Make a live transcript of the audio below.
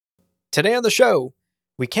Today on the show,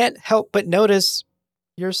 we can't help but notice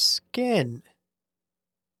your skin.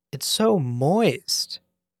 It's so moist.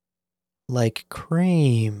 Like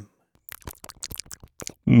cream.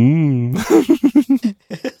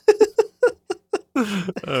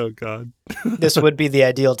 Oh, God. This would be the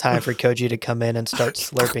ideal time for Koji to come in and start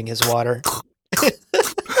slurping his water.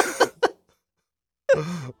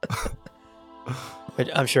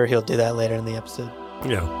 But I'm sure he'll do that later in the episode.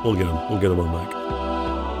 Yeah, we'll get him. We'll get him on mic.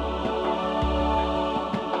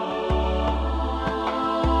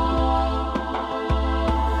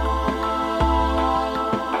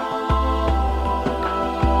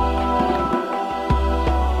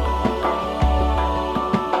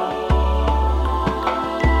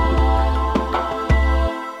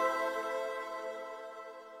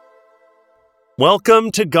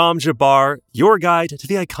 Welcome to Gom Jabbar, your guide to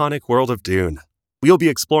the iconic world of Dune. We'll be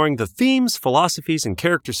exploring the themes, philosophies, and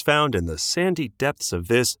characters found in the sandy depths of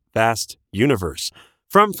this vast universe.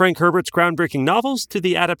 From Frank Herbert's groundbreaking novels to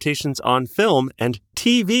the adaptations on film and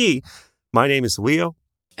TV. My name is Leo.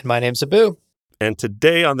 And my name's Abu. And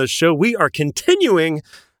today on the show, we are continuing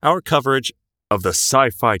our coverage of the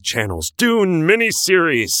Sci-Fi Channel's Dune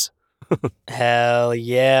miniseries. Hell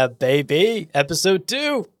yeah, baby. Episode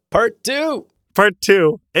 2, Part 2. Part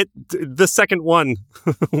 2, the second one,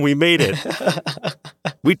 we made it.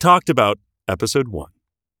 We talked about episode 1.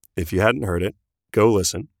 If you hadn't heard it, go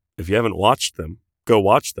listen. If you haven't watched them, go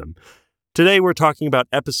watch them. Today we're talking about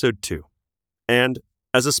episode 2. And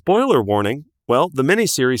as a spoiler warning, well, the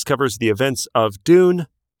miniseries covers the events of Dune,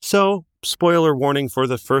 so spoiler warning for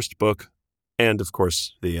the first book and, of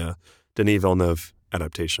course, the Denis Villeneuve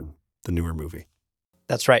adaptation, the newer movie.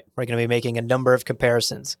 That's right. We're going to be making a number of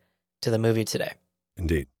comparisons to the movie today.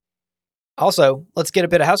 Indeed. Also, let's get a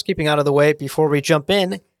bit of housekeeping out of the way before we jump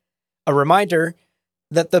in. A reminder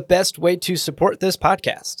that the best way to support this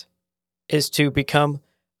podcast is to become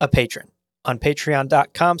a patron on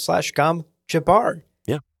patreon.com/GomJabbar.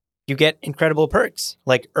 Yeah. You get incredible perks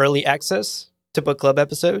like early access to book club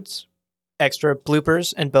episodes, extra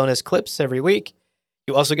bloopers and bonus clips every week.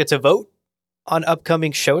 You also get to vote on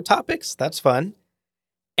upcoming show topics. That's fun.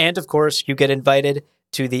 And of course, you get invited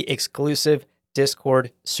to the exclusive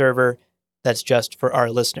Discord server that's just for our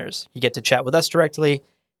listeners. You get to chat with us directly,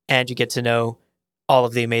 and you get to know all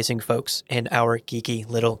of the amazing folks in our geeky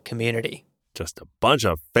little community. Just a bunch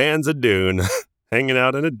of fans of Dune hanging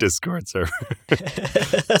out in a Discord server.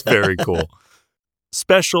 It's very cool.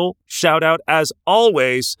 Special shout out, as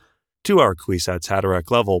always, to our Kwisatz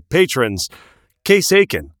Haderach level patrons, Case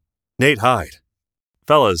Aiken, Nate Hyde.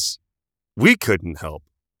 Fellas, we couldn't help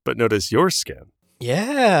but notice your skin.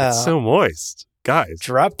 Yeah. It's so moist. Guys.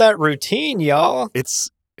 Drop that routine, y'all.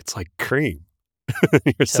 It's like cream.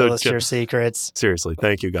 You're Tell us your secrets. Seriously,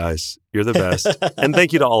 thank you guys. You're the best. And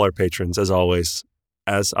thank you to all our patrons, as always.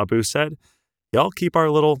 As Abu said, y'all keep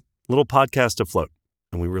our little podcast afloat,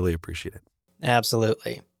 and we really appreciate it.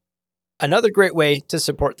 Absolutely. Another great way to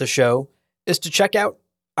support the show is to check out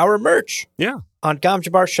our merch. Yeah. On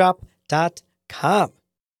GomJabbarShop.com.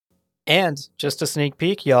 And just a sneak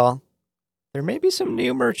peek, y'all, there may be some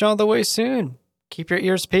new merch on the way soon. Keep your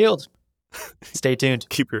ears peeled. Stay tuned.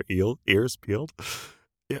 Keep your ears peeled?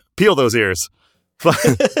 Yeah, peel those ears.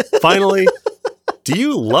 Finally, do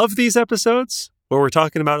you love these episodes where we're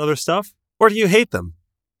talking about other stuff? Or do you hate them?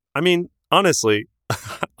 I mean, honestly,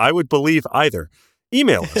 I would believe either.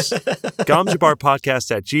 Email us,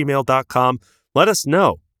 gomjabbarpodcast@gmail.com. Let us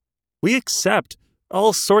know. We accept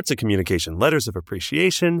all sorts of communication, letters of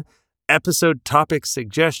appreciation, episode topic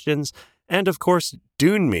suggestions, and of course,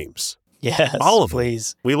 Dune memes. Yes, all of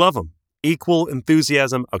please. Them. We love them. Equal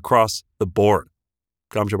enthusiasm across the board.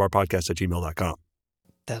 gomjabbarpodcast@gmail.com.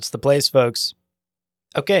 That's the place, folks.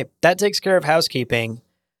 Okay, that takes care of housekeeping.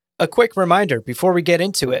 A quick reminder before we get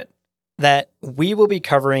into it that we will be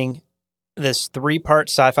covering this 3-part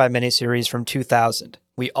sci-fi miniseries from 2000.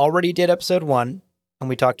 We already did episode 1, and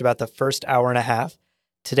we talked about the first hour and a half.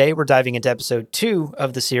 Today, we're diving into episode 2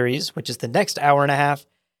 of the series, which is the next hour and a half,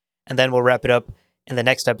 and then we'll wrap it up in the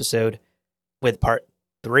next episode with part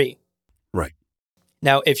 3. Right.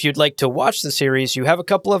 Now, if you'd like to watch the series, you have a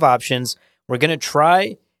couple of options. We're going to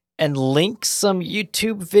try and link some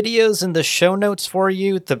YouTube videos in the show notes for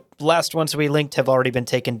you. The last ones we linked have already been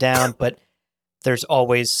taken down, but there's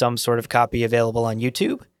always some sort of copy available on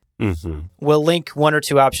YouTube. Mm-hmm. We'll link 1 or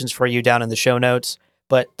 2 options for you down in the show notes,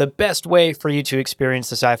 but the best way for you to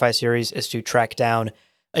experience the sci-fi series is to track down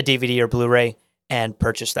a DVD or Blu-ray and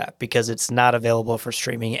purchase that, because it's not available for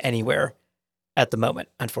streaming anywhere at the moment,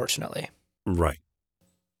 unfortunately. Right.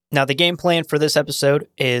 Now, the game plan for this episode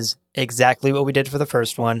is exactly what we did for the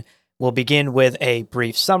first one. We'll begin with a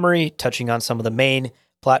brief summary, touching on some of the main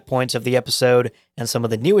plot points of the episode and some of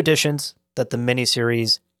the new additions that the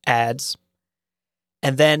miniseries adds.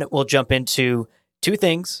 And then we'll jump into 2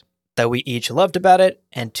 things that we each loved about it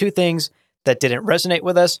and 2 things that didn't resonate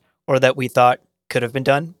with us or that we thought could have been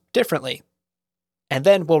done differently. And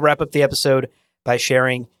then we'll wrap up the episode by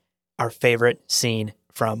sharing our favorite scene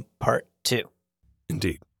from part 2.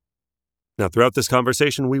 Indeed. Now, throughout this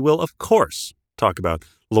conversation, we will, of course, talk about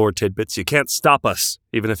lore tidbits. You can't stop us,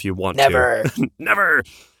 even if you want Never. to. Never.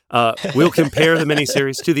 We'll compare the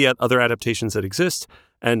miniseries to the other adaptations that exist.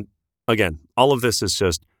 And again, all of this is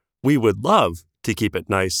just, we would love to keep it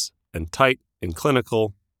nice and tight and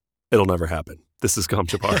clinical. It'll never happen. This is Gom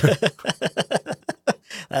Jabbar.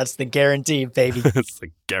 That's the guarantee, baby. It's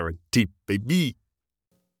the guarantee, baby.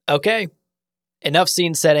 Okay, enough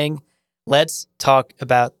scene setting. Let's talk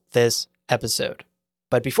about this episode.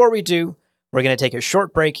 But before we do, we're going to take a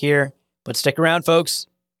short break here. But stick around, folks.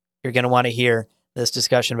 You're going to want to hear this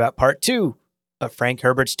discussion about part 2 of Frank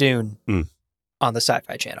Herbert's Dune on the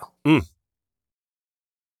Sci-Fi Channel.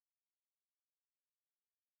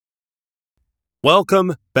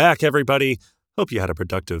 Welcome back, everybody. Hope you had a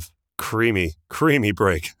productive, creamy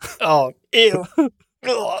break. Oh, ew.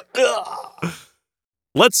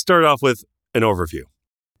 Let's start off with an overview.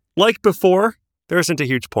 Like before, there isn't a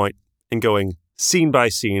huge point in going scene by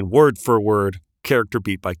scene, word for word, character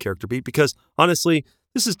beat by character beat, because honestly,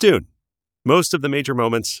 this is Dune. Most of the major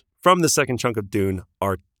moments from the second chunk of Dune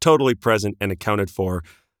are totally present and accounted for,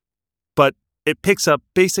 but it picks up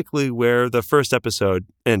basically where the first episode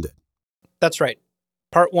ended. That's right.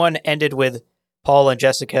 Part 1 ended with Paul and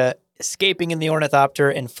Jessica escaping in the ornithopter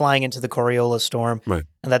and flying into the Coriolis storm. Right.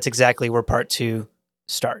 And that's exactly where part 2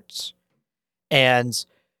 starts. And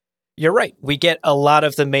you're right. We get a lot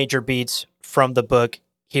of the major beats from the book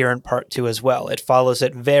here in part 2 as well. It follows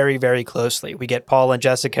it very, very closely. We get Paul and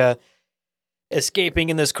Jessica escaping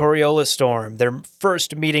in this Coriolis storm, their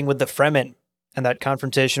first meeting with the Fremen and that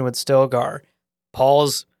confrontation with Stilgar,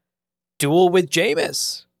 Paul's duel with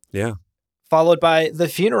Jameis. Yeah. Followed by the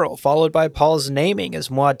funeral, followed by Paul's naming as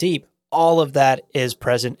Muad'Dib. All of that is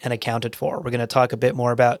present and accounted for. We're going to talk a bit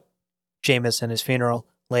more about Jameis and his funeral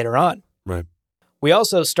later on. Right. We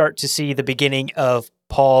also start to see the beginning of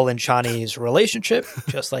Paul and Chani's relationship,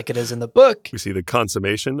 just like it is in the book. We see the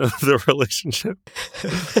consummation of the relationship,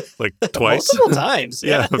 like twice. Multiple times.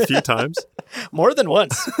 Yeah, a few times. More than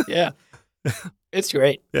once. Yeah. It's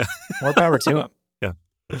great. Yeah. More power to him. Yeah.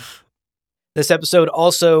 This episode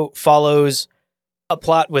also follows a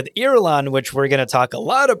plot with Irulan, which we're going to talk a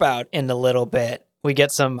lot about in a little bit. We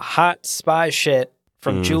get some hot spy shit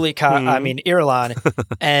from Irulan,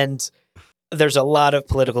 and there's a lot of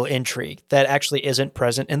political intrigue that actually isn't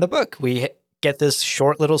present in the book. We get this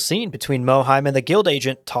short little scene between Mohiam and the guild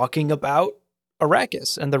agent talking about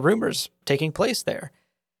Arrakis and the rumors taking place there.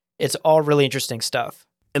 It's all really interesting stuff.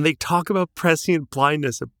 And they talk about prescient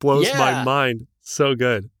blindness. It blows my mind. So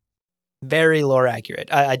good. Very lore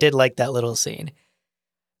accurate. I did like that little scene.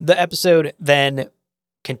 The episode then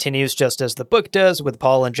continues just as the book does, with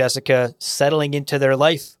Paul and Jessica settling into their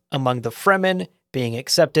life among the Fremen, being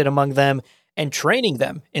accepted among them, and training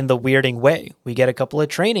them in the Weirding way. We get a couple of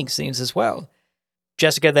training scenes as well.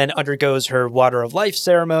 Jessica then undergoes her Water of Life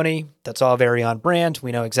ceremony. That's all very on brand.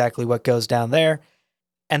 We know exactly what goes down there.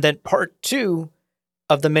 And then part 2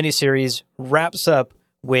 of the miniseries wraps up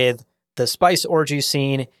with the spice orgy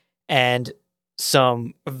scene and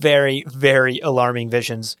some very, very alarming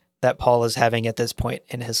visions that Paul is having at this point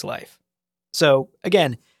in his life. So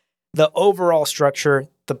again, the overall structure,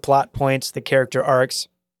 the plot points, the character arcs,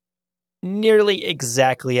 nearly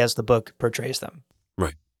exactly as the book portrays them.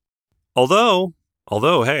 Right. Although,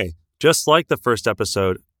 hey, just like the first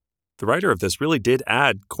episode, the writer of this really did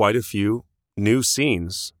add quite a few new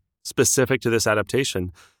scenes specific to this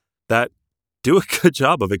adaptation that do a good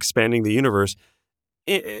job of expanding the universe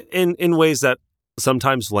in ways that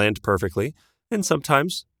sometimes land perfectly and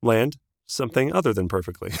sometimes land something other than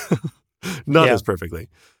perfectly. Not as perfectly.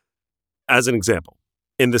 As an example,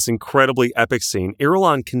 in this incredibly epic scene,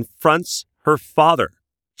 Irulan confronts her father,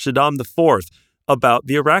 Shaddam IV, about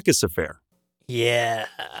the Arrakis affair. Yeah.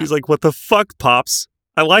 He's like, "What the fuck, Pops?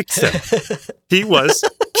 I liked him. He was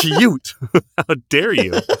cute. How dare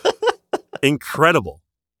you?" Incredible.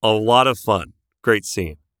 A lot of fun. Great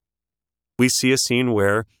scene. We see a scene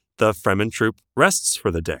where the Fremen troop rests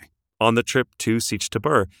for the day on the trip to Sietch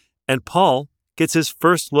Tabr, and Paul gets his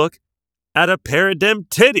first look at a pair of them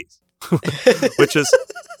titties, which is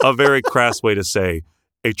a very crass way to say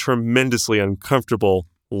a tremendously uncomfortable,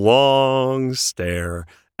 long stare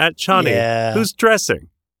at Chani, who's dressing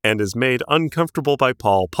and is made uncomfortable by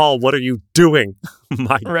Paul. Paul, what are you doing?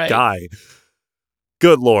 My guy.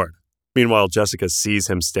 Good Lord. Meanwhile, Jessica sees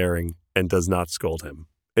him staring and does not scold him.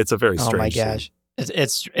 It's a very strange Oh my gosh.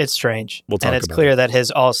 It's strange. We'll talk and it's about clear it. that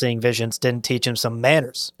his all-seeing visions didn't teach him some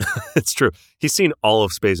manners. It's true. He's seen all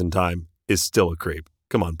of Space and Time, is still a creep.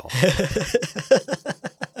 Come on, Paul.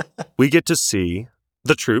 We get to see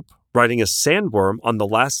the troop riding a sandworm on the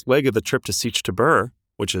last leg of the trip to Sietch Tabr,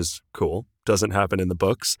 which is cool. Doesn't happen in the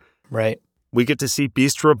books. Right. We get to see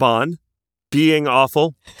Beast Raban being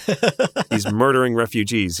awful. He's murdering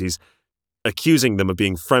refugees. He's accusing them of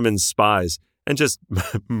being Fremen's spies and just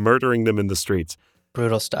murdering them in the streets.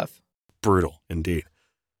 Brutal stuff. Brutal, indeed.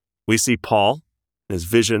 We see Paul and his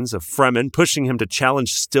visions of Fremen pushing him to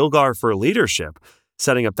challenge Stilgar for leadership,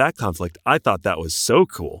 setting up that conflict. I thought that was so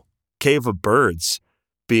cool. Cave of Birds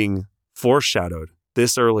being foreshadowed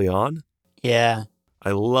this early on. Yeah.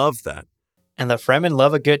 I love that. And the Fremen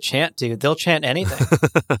love a good chant, dude. They'll chant anything.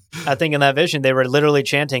 I think in that vision, they were literally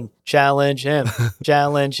chanting, challenge him,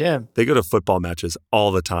 challenge him. They go to football matches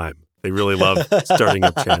all the time. They really love starting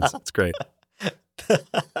up chants. It's great.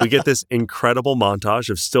 We get this incredible montage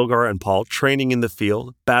of Stilgar and Paul training in the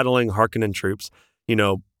field, battling Harkonnen troops. You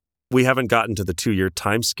know, we haven't gotten to the 2-year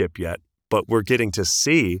time skip yet, but we're getting to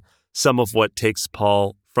see some of what takes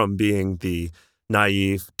Paul from being the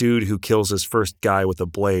naive dude who kills his first guy with a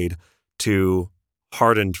blade to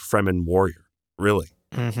hardened Fremen warrior. Really.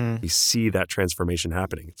 Mm-hmm. We see that transformation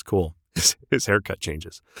happening. It's cool. His haircut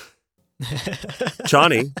changes.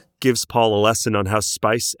 Chani gives Paul a lesson on how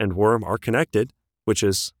spice and worm are connected, which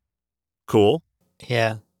is cool.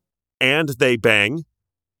 Yeah. And they bang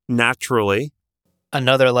naturally.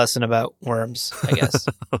 Another lesson about worms, I guess.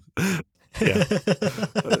 Yeah.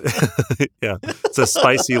 Yeah. It's a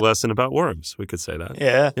spicy lesson about worms. We could say that.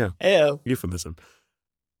 Yeah. Yeah. Ew. Euphemism.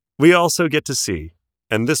 We also get to see,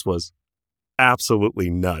 and this was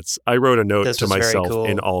absolutely nuts. I wrote a note to myself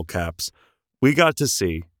in all caps. We got to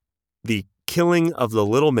see the killing of the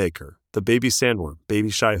little maker, the baby sandworm, baby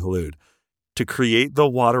Shai-Hulud, to create the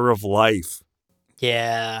water of life.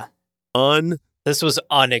 Yeah. This was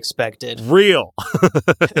unexpected. Real.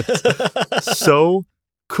 So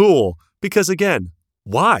cool. Because again,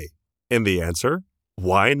 why? And the answer,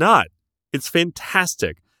 why not? It's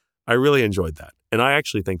fantastic. I really enjoyed that. And I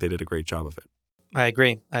actually think they did a great job of it. I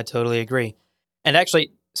agree. I totally agree. And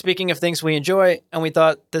actually, speaking of things we enjoy and we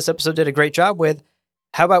thought this episode did a great job with,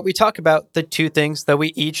 how about we talk about the 2 things that we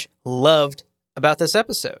each loved about this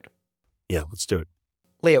episode? Yeah, let's do it.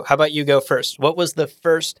 Leo, how about you go first? What was the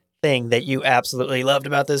first thing that you absolutely loved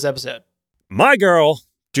about this episode? My girl,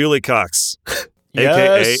 Julie Cox,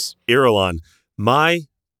 Yes. a.k.a. Irulan. My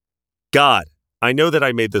God, I know that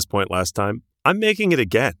I made this point last time. I'm making it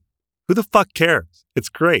again. Who the fuck cares? It's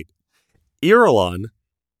great. Irulan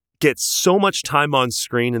gets so much time on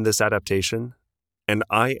screen in this adaptation, and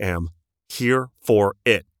I am here for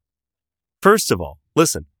it. First of all,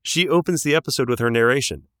 listen, she opens the episode with her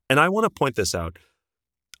narration, and I want to point this out.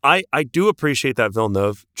 I do appreciate that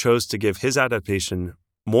Villeneuve chose to give his adaptation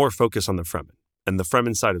more focus on the Fremen and the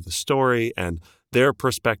Fremen side of the story and their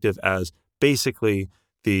perspective as basically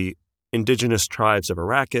the indigenous tribes of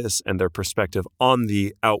Arrakis and their perspective on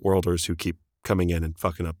the Outworlders who keep coming in and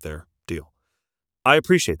fucking up their deal. I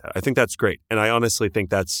appreciate that. I think that's great. And I honestly think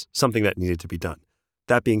that's something that needed to be done.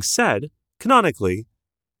 That being said, canonically,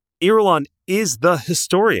 Irulan is the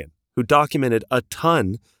historian who documented a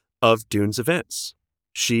ton of Dune's events.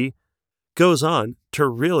 She goes on to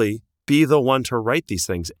really be the one to write these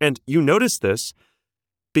things. And you notice this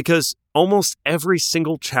because almost every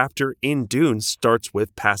single chapter in Dune starts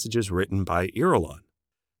with passages written by Irulan.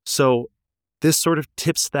 So this sort of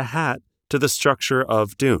tips the hat to the structure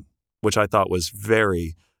of Dune, which I thought was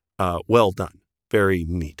very well done, very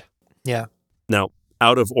neat. Yeah. Now,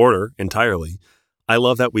 out of order entirely, I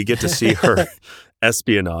love that we get to see her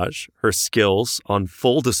espionage, her skills on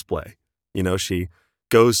full display. You know, she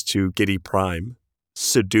goes to Giedi Prime,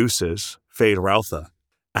 seduces Feyd-Rautha,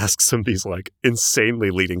 asks him these like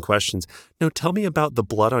insanely leading questions. No, tell me about the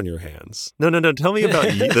blood on your hands. No, tell me about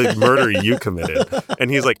the murder you committed.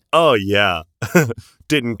 And he's like, oh yeah,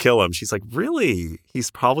 didn't kill him. She's like, really?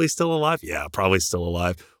 He's probably still alive? Yeah, probably still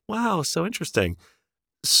alive. Wow, so interesting.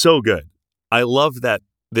 So good. I love that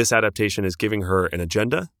this adaptation is giving her an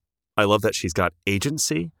agenda. I love that she's got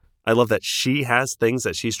agency. I love that she has things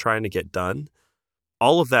that she's trying to get done.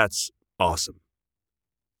 All of that's awesome.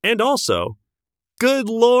 And also, good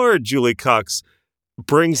Lord, Julie Cox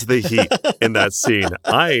brings the heat in that scene.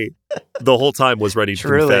 I, the whole time, was ready to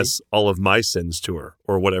confess all of my sins to her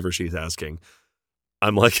or whatever she's asking.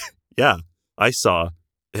 I'm like, yeah, I saw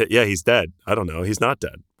Yeah, he's dead. I don't know. He's not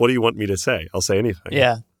dead. What do you want me to say? I'll say anything.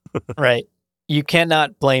 Yeah, right. You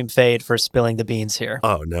cannot blame Fade for spilling the beans here.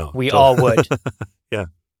 Oh, no. We all would. Yeah.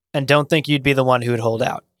 And don't think you'd be the one who would hold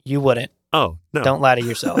out. You wouldn't. Oh, no. Don't lie to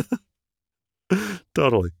yourself.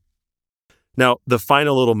 Totally. Now, the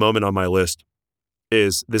final little moment on my list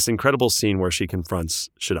is this incredible scene where she confronts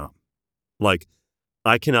Shaddam. Like,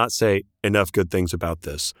 I cannot say enough good things about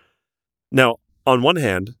this. Now, on one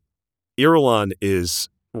hand, Irulan is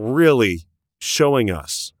really showing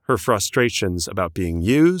us her frustrations about being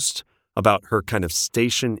used, about her kind of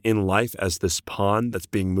station in life as this pawn that's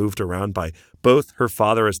being moved around by both her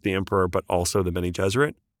father as the emperor, but also the Bene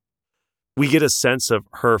Gesserit. We get a sense of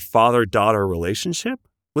her father-daughter relationship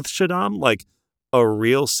with Shaddam, like a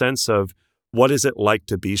real sense of what is it like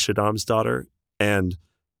to be Shaddam's daughter and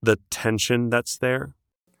the tension that's there.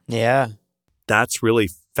 Yeah. That's really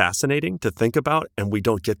fascinating to think about, and we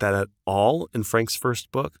don't get that at all in Frank's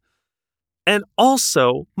first book. And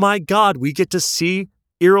also, my God, we get to see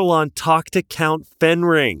Irulan talk to Count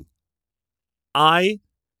Fenring.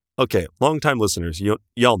 Okay, longtime listeners,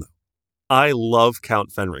 y'all know, I love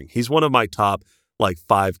Count Fenring. He's one of my top,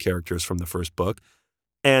 5 characters from the first book.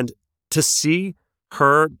 And to see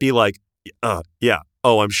her be like, yeah,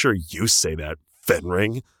 I'm sure you say that,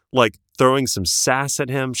 Fenring. Like, throwing some sass at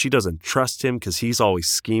him. She doesn't trust him because he's always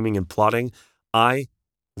scheming and plotting. I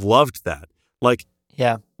loved that.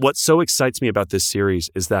 Yeah. What so excites me about this series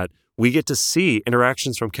is that we get to see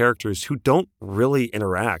interactions from characters who don't really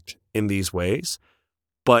interact in these ways,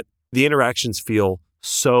 but the interactions feel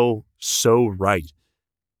so right.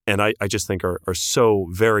 And I just think are so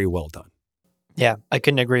very well done. Yeah, I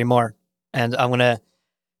couldn't agree more. And I'm going to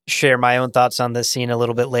share my own thoughts on this scene a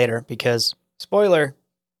little bit later because, spoiler,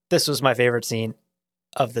 this was my favorite scene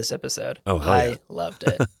of this episode. Oh, I loved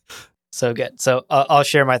it. So good. So I'll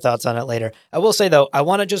share my thoughts on it later. I will say, though, I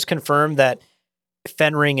want to just confirm that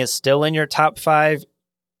Fenring is still in your top 5,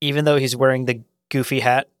 even though he's wearing the goofy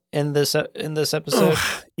hat in this episode.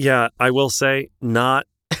 Yeah, I will say not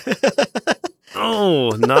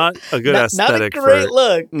not a good aesthetic. Not a great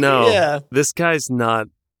look. No, yeah. This guy's not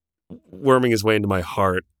worming his way into my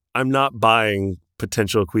heart. I'm not buying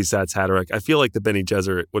potential Kwisatz Haderach. I feel like the Bene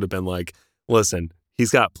Gesserit would have been like, listen,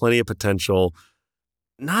 he's got plenty of potential.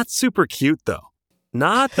 Not super cute, though.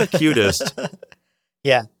 Not the cutest.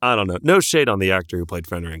 Yeah. I don't know. No shade on the actor who played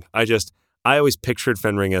Fenring. I always pictured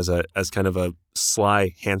Fenring as kind of a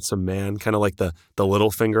sly, handsome man, kind of like the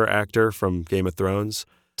Littlefinger actor from Game of Thrones.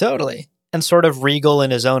 Totally. And sort of regal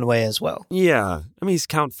in his own way as well. Yeah. I mean, he's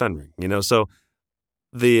Count Fenring, so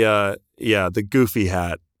the goofy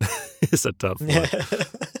hat is a tough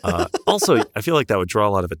one. Also, I feel like that would draw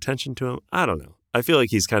a lot of attention to him. I don't know. I feel like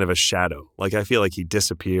he's kind of a shadow. I feel like he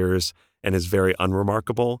disappears and is very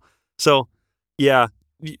unremarkable. So, yeah,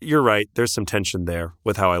 you're right. There's some tension there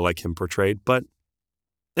with how I like him portrayed. But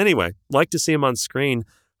anyway, like to see him on screen,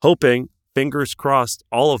 hoping, fingers crossed,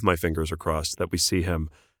 all of my fingers are crossed, that we see him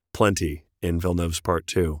plenty in Villeneuve's Part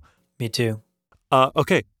 2. Me too.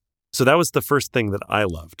 Okay, so that was the first thing that I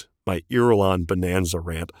loved, my Irulan Bonanza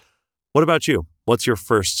rant. What about you? What's your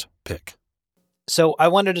first pick? So I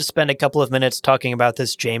wanted to spend a couple of minutes talking about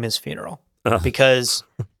this Jamis funeral because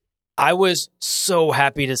I was so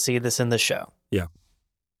happy to see this in the show. Yeah.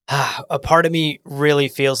 A part of me really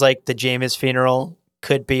feels like the Jamis funeral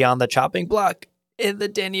could be on the chopping block in the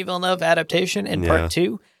Denis Villeneuve adaptation in Part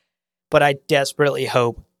 2, but I desperately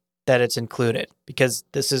hope that it's included because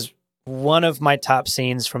this is one of my top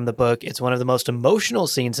scenes from the book. It's one of the most emotional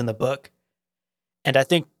scenes in the book. And I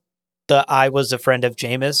think the I was a friend of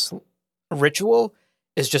Jamis ritual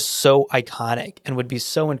is just so iconic and would be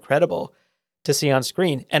so incredible to see on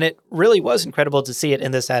screen. And it really was incredible to see it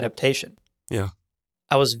in this adaptation. Yeah.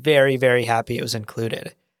 I was very, very happy it was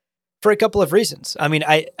included for a couple of reasons. I mean,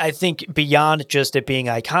 I think beyond just it being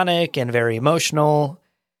iconic and very emotional,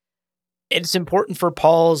 it's important for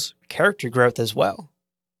Paul's character growth as well.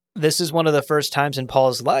 This is one of the first times in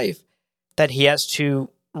Paul's life that he has to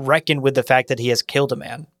reckon with the fact that he has killed a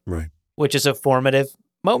man. Right. Which is a formative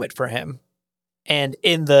moment for him. And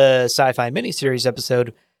in the sci-fi miniseries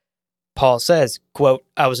episode, Paul says, quote,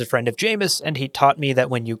 I was a friend of Jamis, and he taught me that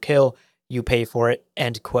when you kill, you pay for it,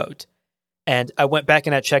 end quote. And I went back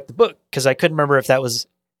and I checked the book because I couldn't remember if that was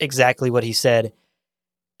exactly what he said.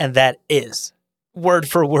 And that is, word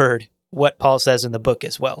for word, what Paul says in the book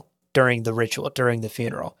as well, during the ritual, during the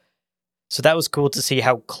funeral. So that was cool to see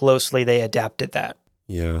how closely they adapted that.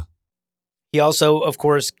 Yeah. He also, of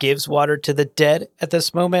course, gives water to the dead at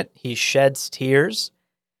this moment. He sheds tears,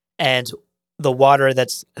 and the water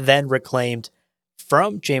that's then reclaimed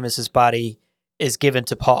from Jamis's body is given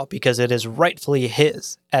to Paul because it is rightfully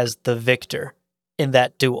his as the victor in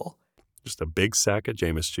that duel. Just a big sack of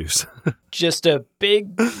Jameis juice. Just a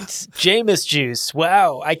big Jameis juice.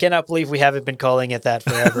 Wow. I cannot believe we haven't been calling it that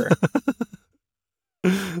forever.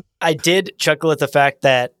 I did chuckle at the fact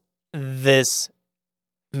that this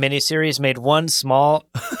miniseries made one small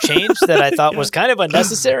change that I thought was kind of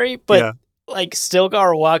unnecessary, but like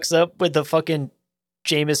Stilgar walks up with the fucking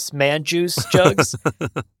Jameis man juice jugs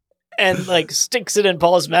and like sticks it in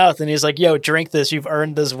Paul's mouth and he's like, yo, drink this. You've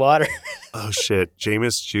earned this water. Oh shit.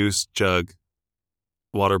 Jameis juice jug.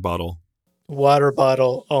 Water bottle. Water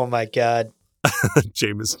bottle. Oh my God.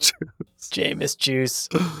 Jameis juice. Jameis juice.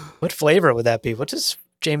 What flavor would that be? What does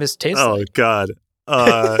Jameis taste like? Oh God.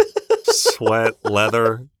 Sweat,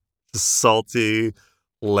 leather, salty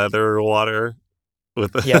leather water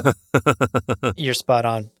with Yep. You're spot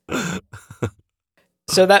on.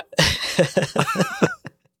 So that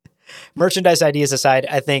merchandise ideas aside,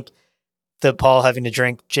 I think the Paul having to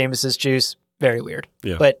drink Jameis's juice, very weird.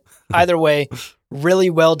 Yeah. But either way, really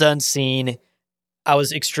well done scene. I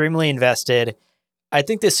was extremely invested. I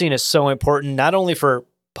think this scene is so important, not only for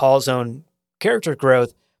Paul's own character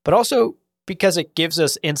growth, but also because it gives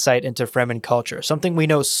us insight into Fremen culture, something we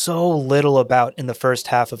know so little about in the first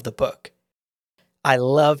half of the book. I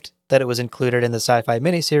loved that it was included in the sci-fi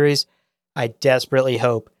miniseries. I desperately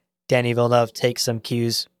hope Denis Villeneuve takes some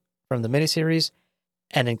cues from the miniseries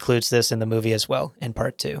and includes this in the movie as well in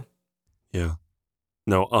part 2. Yeah.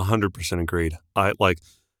 No, 100% agreed. I like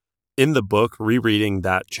in the book, rereading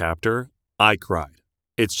that chapter, I cried.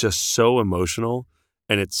 It's just so emotional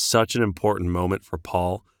and it's such an important moment for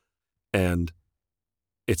Paul. And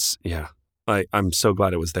it's, I'm so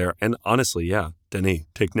glad it was there. And honestly, Denis,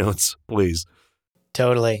 take notes, please.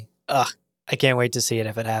 Totally. I can't wait to see it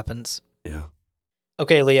if it happens. Yeah.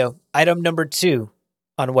 Okay, Leo, item number 2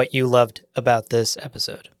 on what you loved about this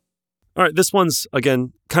episode. All right, this one's,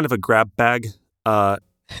 again, kind of a grab bag.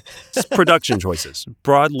 It's production choices.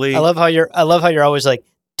 Broadly. I love how you're always like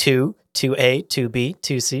 2, 2A, 2B,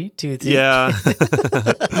 2C, 2D. Yeah.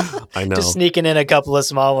 I know. Just sneaking in a couple of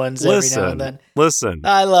small ones every now and then. Listen.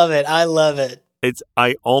 I love it.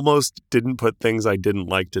 I almost didn't put things I didn't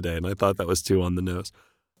like today, and I thought that was too on the nose.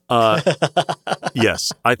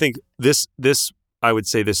 Yes, I think this I would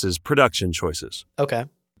say this is production choices. Okay.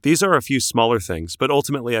 These are a few smaller things, but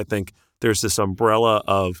ultimately I think there's this umbrella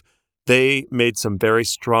of they made some very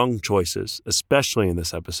strong choices, especially in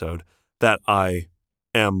this episode, that I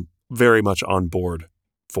am very much on board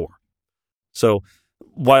for. So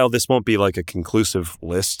while this won't be like a conclusive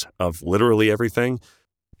list of literally everything,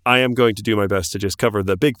 I am going to do my best to just cover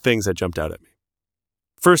the big things that jumped out at me.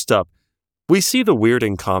 First up, we see the weird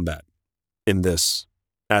in combat in this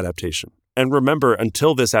adaptation. And remember,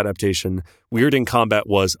 until this adaptation, Weird in Combat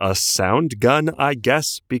was a sound gun, I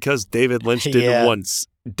guess, because David Lynch didn't want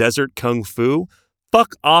desert kung fu.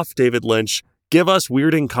 Fuck off, David Lynch. Give us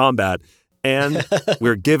Weird in Combat. And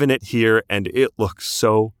we're given it here, and it looks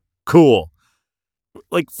so cool.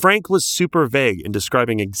 Like, Frank was super vague in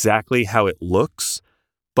describing exactly how it looks,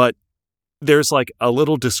 but there's like a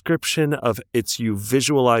little description of you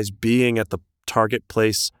visualize being at the target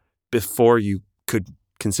place before you could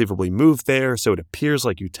conceivably move there, so it appears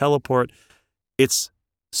like you teleport. It's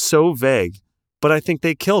so vague, but I think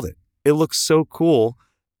they killed it. It looks so cool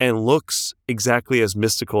and looks exactly as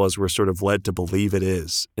mystical as we're sort of led to believe it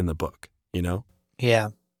is in the book, you know? Yeah.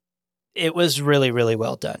 It was really, really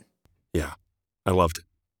well done. Yeah, I loved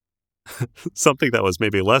it. Something that was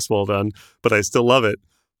maybe less well done, but I still love it.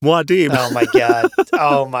 Muad'Dib.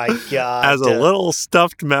 Oh my God. As a little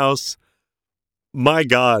stuffed mouse. My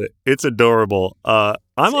God, it's adorable. I'm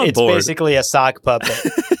on board. It's basically a sock puppet.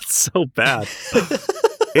 It's so bad.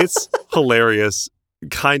 It's hilarious,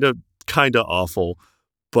 kind of awful.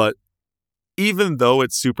 But even though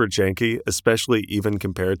it's super janky, especially even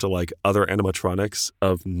compared to like other animatronics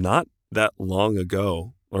of not that long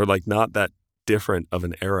ago or like not that different of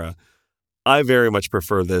an era, I very much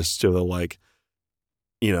prefer this to the like,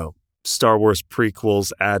 you know, Star Wars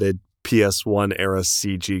prequels added PS1 era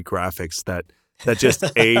CG graphics that just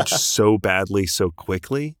aged so badly so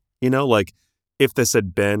quickly, you know, like if this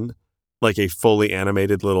had been like a fully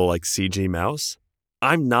animated little like CG mouse,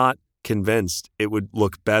 I'm not convinced it would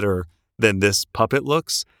look better than this puppet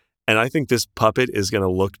looks. And I think this puppet is going to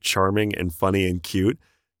look charming and funny and cute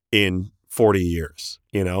in 40 years,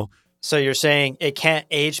 you know? So you're saying it can't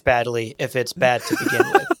age badly if it's bad to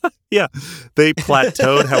begin with. Yeah. They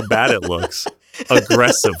plateaued how bad it looks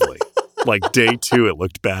aggressively. Like day 2, it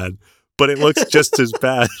looked bad. But it looks just as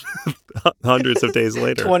bad hundreds of days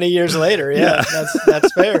later. 20 years later, yeah.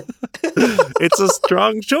 That's fair. It's a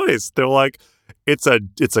strong choice. They're like, it's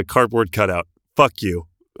a cardboard cutout. Fuck you.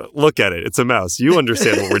 Look at it. It's a mouse. You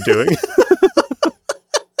understand what we're doing.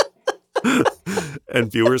 And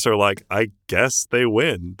viewers are like, I guess they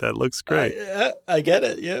win. That looks great. I get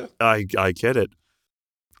it. Yeah. I get it.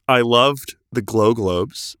 I loved the glow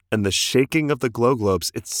globes and the shaking of the glow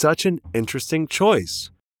globes. It's such an interesting choice.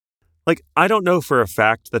 Like, I don't know for a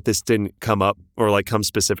fact that this didn't come up or like come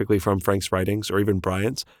specifically from Frank's writings or even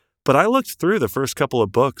Brian's, but I looked through the first couple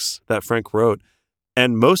of books that Frank wrote,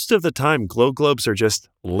 and most of the time glow globes are just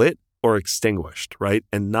lit or extinguished, right?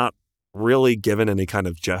 And not really given any kind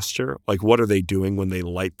of gesture. Like, what are they doing when they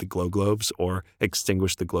light the glow globes or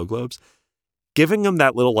extinguish the glow globes? Giving them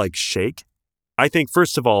that little like shake, I think,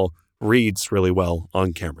 first of all, reads really well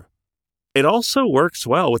on camera. It also works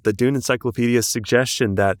well with the Dune Encyclopedia's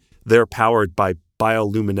suggestion that they're powered by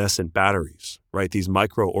bioluminescent batteries, right? These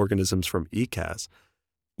microorganisms from ECAS.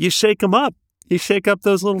 You shake them up. You shake up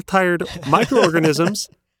those little tired microorganisms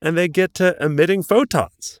and they get to emitting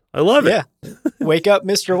photons. I love it. Yeah. Wake up,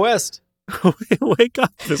 Mr. West. Wake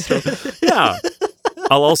up, Mr. Yeah.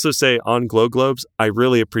 I'll also say on glow globes, I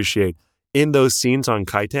really appreciate in those scenes on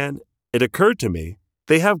Khitan, it occurred to me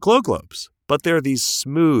they have glow globes, but they're these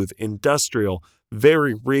smooth, industrial,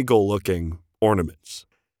 very regal looking ornaments.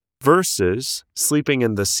 Versus sleeping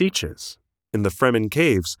in the Sitges, in the Fremen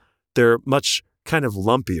caves, they're much kind of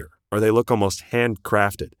lumpier, or they look almost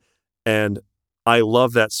handcrafted. And I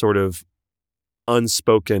love that sort of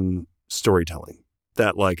unspoken storytelling,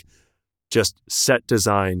 that like just set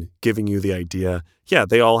design giving you the idea, yeah,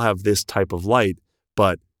 they all have this type of light,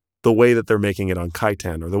 but the way that they're making it on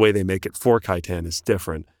Khitan or the way they make it for Khitan is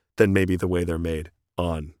different than maybe the way they're made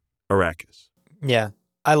on Arrakis. Yeah.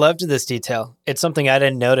 I loved this detail. It's something I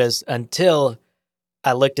didn't notice until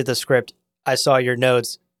I looked at the script. I saw your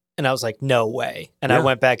notes and I was like, no way. And I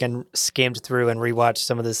went back and skimmed through and rewatched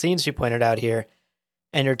some of the scenes you pointed out here.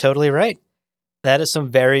 And you're totally right. That is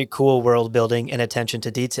some very cool world building and attention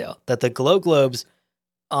to detail, that the glow globes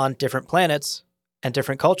on different planets and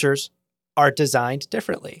different cultures are designed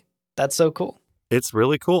differently. That's so cool. It's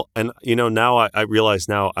really cool. And, you know, now I realize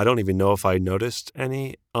now I don't even know if I noticed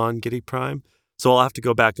any on Giddy Prime. So I'll have to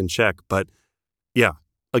go back and check. But yeah,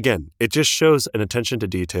 again, it just shows an attention to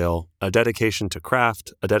detail, a dedication to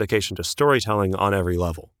craft, a dedication to storytelling on every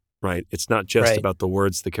level, right? It's not just about the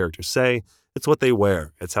words the characters say. It's what they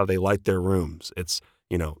wear. It's how they light their rooms. It's,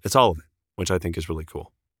 you know, it's all of it, which I think is really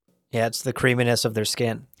cool. Yeah, it's the creaminess of their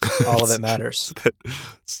skin. All of it matters.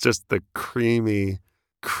 It's just the creamy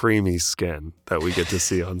skin that we get to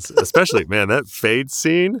see on, especially, man, that fade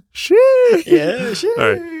scene. Sheesh. Yeah,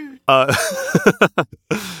 sheesh. All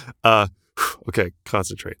right. Okay,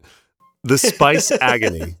 concentrate. The spice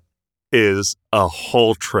agony is a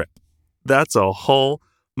whole trip. That's a whole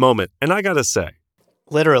moment. And I got to say,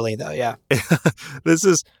 literally though, yeah. This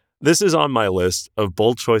is on my list of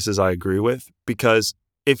bold choices I agree with, because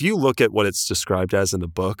if you look at what it's described as in the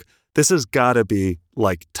book, this has got to be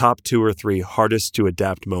like top 2 or 3 hardest to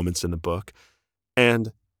adapt moments in the book.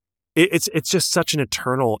 And it's just such an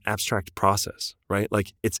eternal abstract process, right?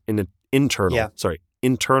 Like it's an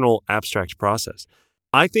internal abstract process.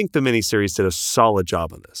 I think the miniseries did a solid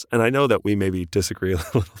job on this. And I know that we maybe disagree a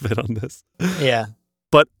little bit on this. Yeah.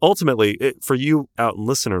 But ultimately, for you out in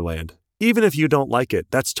listener land, even if you don't like it,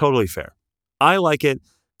 that's totally fair. I like it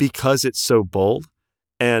because it's so bold.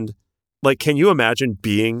 And like, can you imagine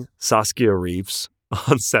being Saskia Reeves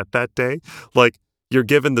on set that day? Like, you're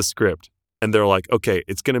given the script and they're like, okay,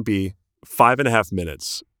 it's going to be 5.5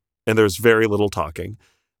 minutes and there's very little talking.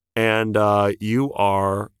 And you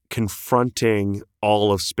are confronting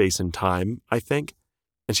all of space and time, I think.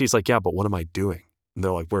 And she's like, yeah, but what am I doing? And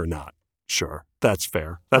they're like, we're not sure. That's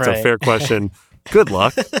fair. That's a fair question. Good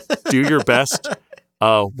luck. Do your best.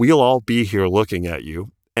 We'll all be here looking at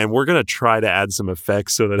you. And we're going to try to add some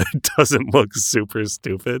effects so that it doesn't look super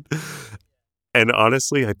stupid. And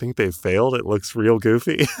honestly, I think they failed. It looks real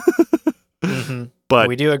goofy. Mm-hmm. But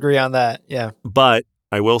we do agree on that. Yeah. But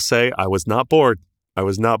I will say I was not bored. I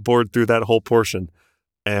was not bored through that whole portion.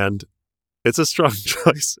 And it's a strong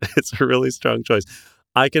choice. It's a really strong choice.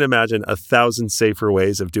 I can imagine 1,000 safer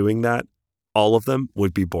ways of doing that. All of them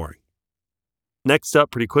would be boring. Next up,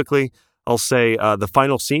 pretty quickly, I'll say the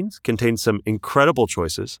final scenes contain some incredible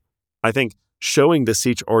choices. I think showing the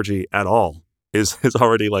Siege orgy at all is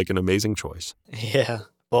already like an amazing choice. Yeah,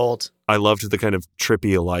 bold. I loved the kind of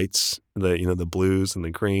trippy lights, the blues and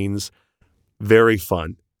the greens. Very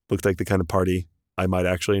fun. Looked like the kind of party I might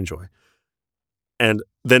actually enjoy. And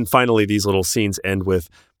then finally, these little scenes end with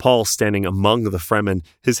Paul standing among the Fremen,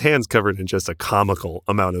 his hands covered in just a comical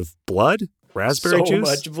amount of blood, raspberry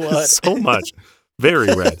juice. So much blood. So much.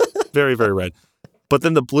 Very red. Very, very red. But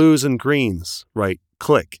then the blues and greens, right,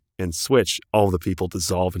 click and switch. All the people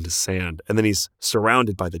dissolve into sand. And then he's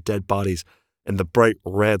surrounded by the dead bodies and the bright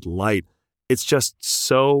red light. It's just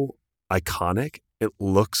so iconic. It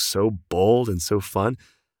looks so bold and so fun.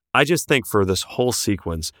 I just think for this whole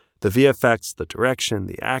sequence, the VFX, the direction,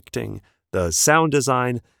 the acting, the sound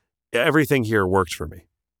design, everything here worked for me.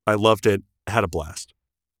 I loved it, had a blast.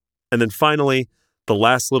 And then finally, the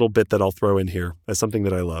last little bit that I'll throw in here as something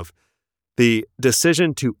that I love. The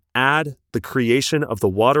decision to add the creation of the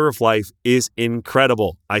water of life is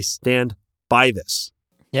incredible. I stand by this.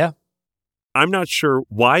 Yeah. I'm not sure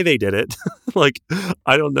why they did it.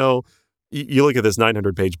 I don't know. You look at this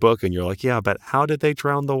 900-page book and you're like, yeah, but how did they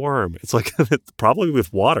drown the worm? It's like, probably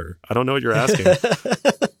with water. I don't know what you're asking.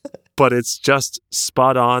 But it's just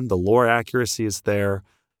spot on. The lore accuracy is there.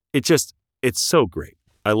 It's so great.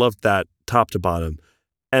 I loved that top to bottom.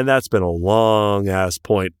 And that's been a long-ass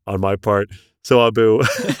point on my part. So, Abu,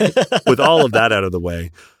 with all of that out of the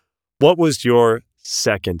way, what was your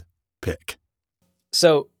second pick?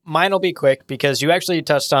 So mine will be quick because you actually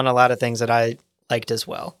touched on a lot of things that I liked as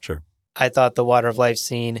well. Sure. I thought the Water of Life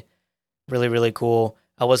scene really, really cool.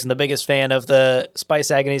 I wasn't the biggest fan of the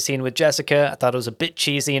Spice Agony scene with Jessica. I thought it was a bit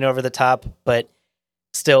cheesy and over the top, but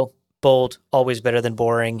still bold, always better than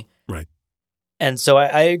boring. Right. And so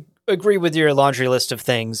I agree with your laundry list of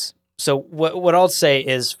things. So what I'll say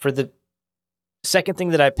is for the second thing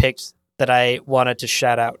that I picked that I wanted to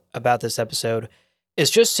shout out about this episode is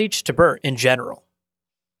just Siege Tabr in general.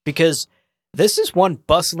 Because this is one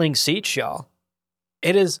bustling siege, y'all.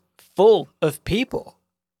 It is full of people.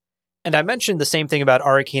 And I mentioned the same thing about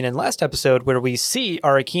Arrakeen in last episode, where we see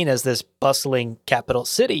Arrakeen as this bustling capital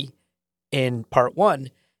city in part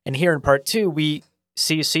 1. And here in part 2, we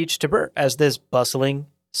see Siege Tabr as this bustling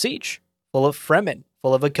siege, full of Fremen,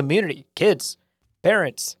 full of a community, kids,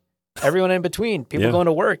 parents, everyone in between, people going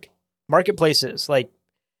to work, marketplaces. Like,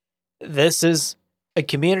 this is a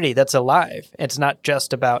community that's alive. It's not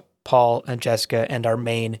just about Paul and Jessica and our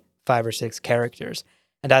main 5 or 6 characters.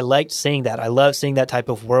 And I liked seeing that. I love seeing that type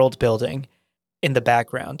of world building in the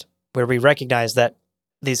background, where we recognize that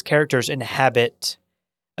these characters inhabit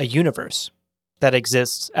a universe that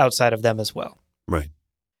exists outside of them as well. Right.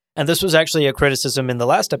 And this was actually a criticism in the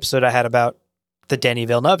last episode I had about the Denis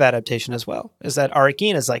Villeneuve adaptation as well, is that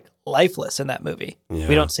Arrakeen is like lifeless in that movie. Yeah.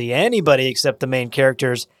 We don't see anybody except the main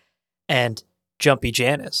characters and Jumpy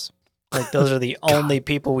Janice. Like, those are the only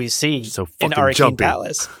people we see So in fucking Arrakeen jumpy.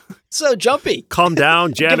 Palace. So jumpy. Calm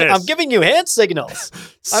down, Janice. I'm giving you hand signals.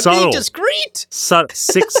 I'm Subtle. being discreet.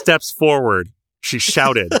 6 steps forward, she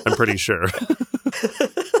shouted, I'm pretty sure.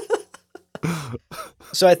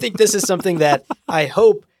 So I think this is something that I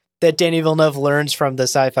hope that Denis Villeneuve learns from the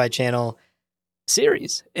Sci-Fi Channel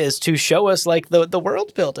series, is to show us like the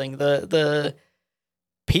world building, the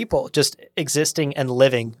people just existing and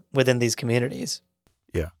living within these communities.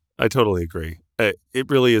 Yeah, I totally agree. It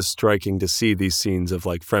really is striking to see these scenes of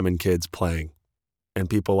like Fremen kids playing and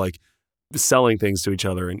people like selling things to each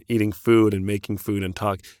other and eating food and making food and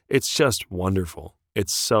talk. It's just wonderful.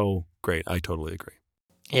 It's so great. I totally agree.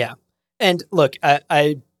 Yeah. And look,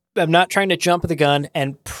 I'm not trying to jump the gun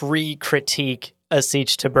and pre-critique a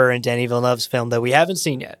Siege Tabr in Denis Villeneuve's film that we haven't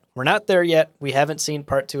seen yet. We're not there yet. We haven't seen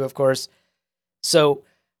part 2, of course. So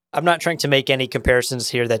I'm not trying to make any comparisons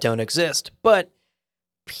here that don't exist, but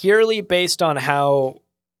purely based on how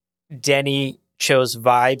Denis chose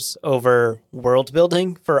vibes over world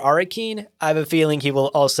building for Arrakeen, I have a feeling he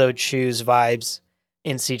will also choose vibes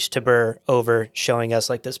in Siege Tabr over showing us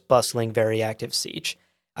like this bustling, very active siege.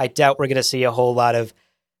 I doubt we're going to see a whole lot of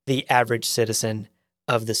the average citizen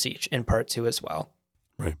of the siege in part 2 as well.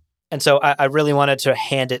 Right. And so I really wanted to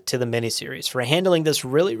hand it to the miniseries for handling this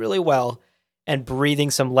really, really well and breathing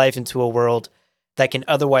some life into a world that can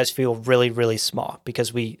otherwise feel really, really small,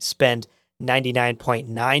 because we spend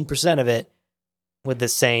 99.9% of it with the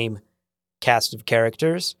same cast of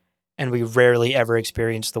characters, and we rarely ever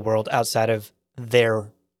experience the world outside of their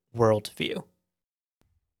worldview.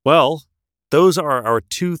 Well, those are our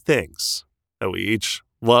 2 things that we each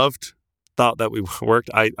loved, thought that we worked.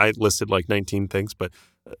 I listed like 19 things, but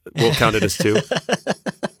we'll count it as 2.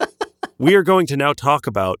 We are going to now talk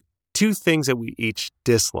about 2 things that we each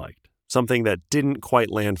disliked, something that didn't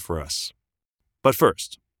quite land for us. But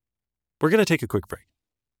first, we're going to take a quick break.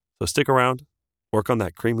 So stick around, work on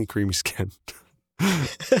that creamy, creamy skin.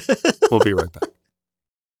 We'll be right back.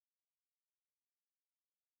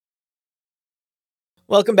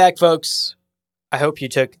 Welcome back, folks. I hope you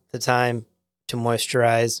took the time to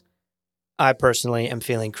moisturize. I personally am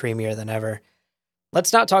feeling creamier than ever.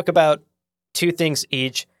 Let's now talk about 2 things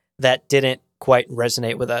each that didn't quite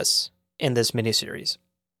resonate with us in this miniseries.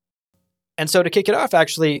 And so to kick it off,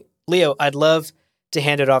 actually, Leo, I'd love to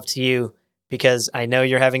hand it off to you because I know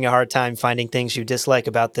you're having a hard time finding things you dislike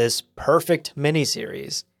about this perfect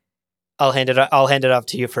miniseries. I'll hand it off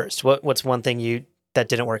to you first. What's one thing that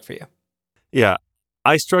didn't work for you? Yeah,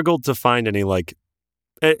 I struggled to find any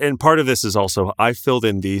and part of this is also I filled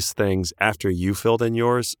in these things after you filled in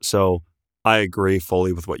yours, so I agree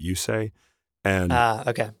fully with what you say. And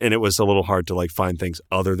okay. And it was a little hard to find things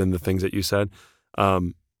other than the things that you said.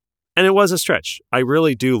 And it was a stretch. I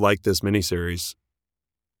really do like this miniseries.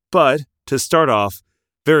 But to start off,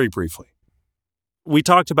 very briefly, we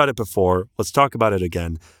talked about it before. Let's talk about it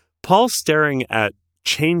again. Paul staring at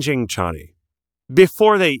changing Chani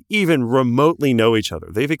before they even remotely know each other.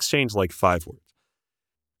 They've exchanged 5 words.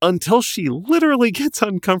 Until she literally gets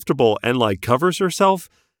uncomfortable and covers herself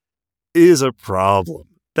is a problem.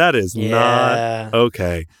 That is not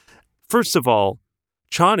okay. First of all,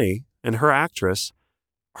 Chani and her actress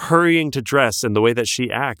hurrying to dress and the way that she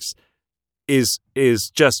acts is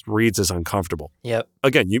just reads as uncomfortable. Yep.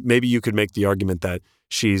 Again, maybe you could make the argument that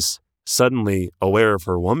she's suddenly aware of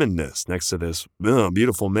her womanness next to this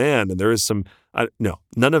beautiful man, and there is some no,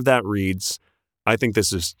 none of that reads. I think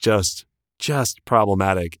this is just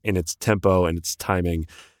problematic in its tempo and its timing.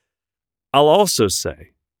 I'll also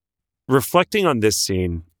say, reflecting on this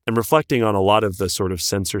scene and reflecting on a lot of the sort of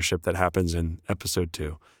censorship that happens in episode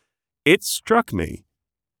 2, it struck me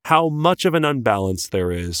how much of an unbalance there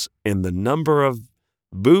is in the number of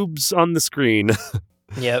boobs on the screen.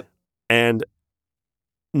 Yep. And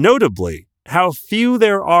notably, how few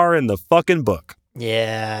there are in the fucking book.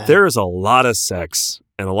 Yeah. There is a lot of sex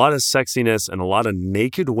and a lot of sexiness and a lot of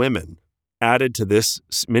naked women added to this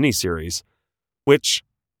miniseries, which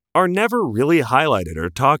are never really highlighted or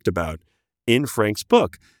talked about in Frank's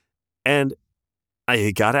book. And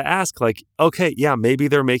I gotta ask, okay, yeah, maybe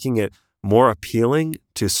they're making it more appealing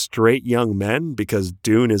to straight young men because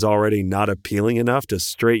Dune is already not appealing enough to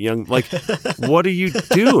straight young. What are you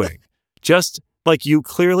doing? Just you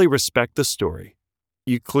clearly respect the story.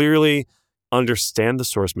 You clearly understand the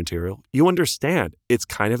source material. You understand it's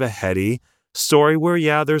kind of a heady story where,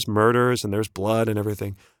 yeah, there's murders and there's blood and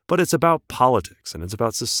everything, but it's about politics and it's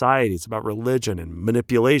about society. It's about religion and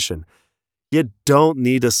manipulation. You don't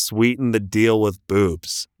need to sweeten the deal with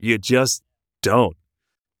boobs. You just don't.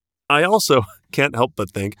 I also can't help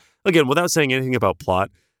but think, again, without saying anything about plot,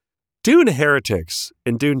 Dune Heretics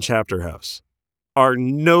and Dune Chapter House are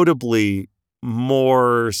notably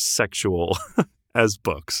more sexual as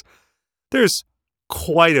books. There's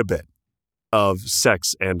quite a bit of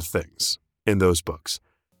sex and things in those books.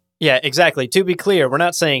 Yeah, exactly. To be clear, we're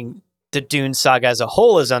not saying the Dune saga as a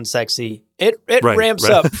whole is unsexy. It ramps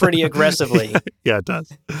up pretty aggressively. Yeah, it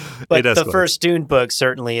does. But the first Dune book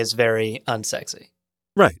certainly is very unsexy.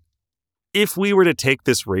 Right. If we were to take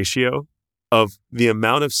this ratio of the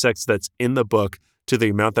amount of sex that's in the book to the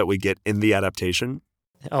amount that we get in the adaptation.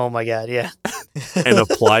 Oh my God, yeah. And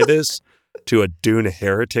apply this to a Dune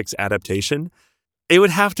Heretics adaptation, it would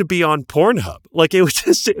have to be on Pornhub.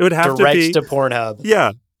 It would have direct to be to Pornhub.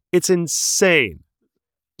 Yeah, it's insane.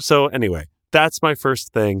 So anyway, that's my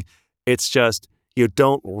first thing. It's just you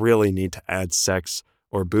don't really need to add sex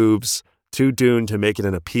or boobs to Dune to make it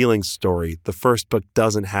an appealing story. The first book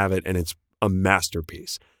doesn't have it, and it's a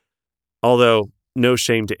masterpiece. Although, no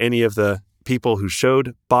shame to any of the people who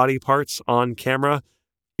showed body parts on camera,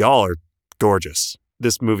 y'all are gorgeous.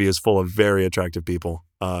 This movie is full of very attractive people.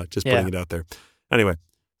 Just putting it out there. Anyway,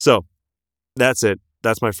 so that's it.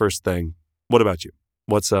 That's my first thing. What about you?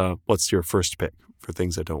 What's your first pick for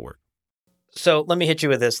things that don't work? So let me hit you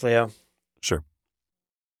with this, Leo. Sure.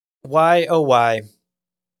 Why, oh why,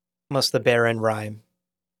 must the Baron rhyme?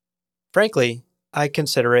 Frankly, I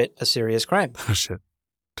consider it a serious crime. Oh, shit.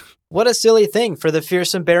 What a silly thing for the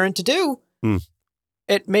fearsome Baron to do.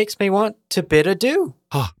 It makes me want to bid adieu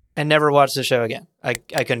and never watch the show again. I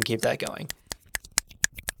couldn't keep that going.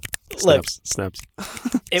 Snaps.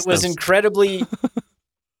 It was incredibly...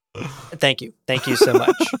 Thank you. Thank you so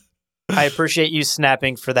much. I appreciate you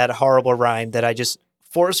snapping for that horrible rhyme that I just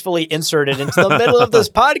forcefully inserted into the middle of this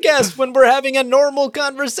podcast when we're having a normal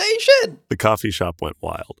conversation. The coffee shop went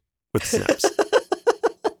wild with snaps.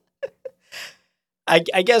 I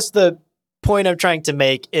guess the point I'm trying to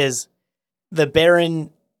make is the Baron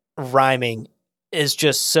rhyming is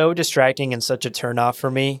just so distracting and such a turnoff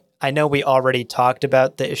for me. I know we already talked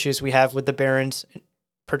about the issues we have with the Baron's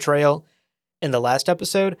portrayal in the last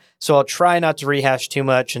episode, so I'll try not to rehash too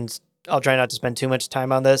much and I'll try not to spend too much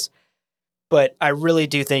time on this. But I really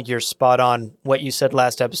do think you're spot on what you said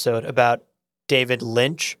last episode about David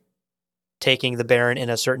Lynch taking the Baron in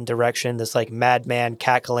a certain direction, this madman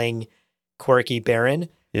cackling quirky Baron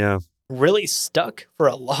Yeah. really stuck for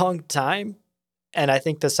a long time. And I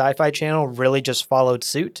think the Sci-Fi Channel really just followed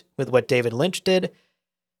suit with what David Lynch did.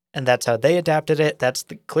 And that's how they adapted it. That's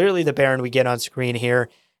clearly the Baron we get on screen here.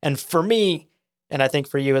 And for me, and I think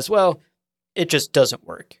for you as well, it just doesn't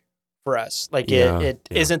work for us. Like it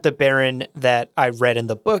isn't the Baron that I read in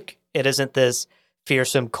the book. It isn't this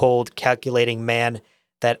fearsome, cold, calculating man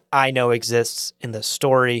that I know exists in the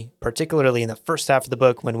story, particularly in the first half of the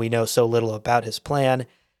book when we know so little about his plan.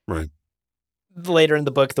 Right. Later in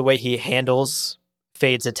the book, the way he handles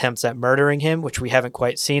Fade's attempts at murdering him, which we haven't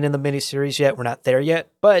quite seen in the miniseries yet. We're not there yet,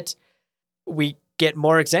 but we get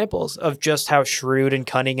more examples of just how shrewd and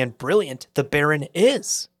cunning and brilliant the Baron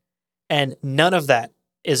is. And none of that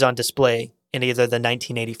is on display in either the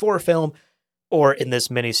 1984 film or in this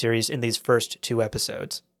miniseries in these first 2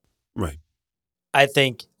 episodes. Right. I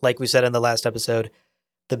think, like we said in the last episode,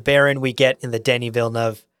 the Baron we get in the Denis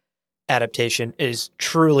Villeneuve adaptation is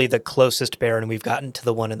truly the closest Baron we've gotten to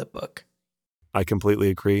the one in the book. I completely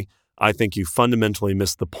agree. I think you fundamentally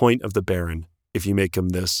miss the point of the Baron if you make him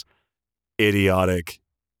this idiotic,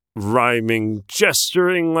 rhyming,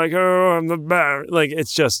 gesturing like, oh, I'm the Baron. Like,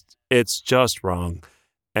 it's just wrong.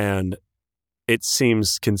 And it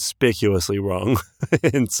seems conspicuously wrong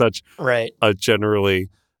in such a generally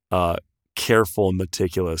careful and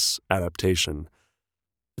meticulous adaptation.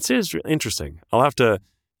 It is interesting. I'll have to,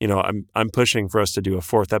 I'm pushing for us to do a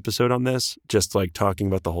 4th episode on this, just like talking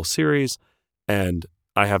about the whole series. And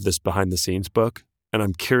I have this behind the scenes book, and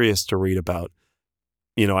I'm curious to read about,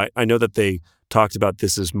 I know that they talked about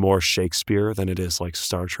this is more Shakespeare than it is like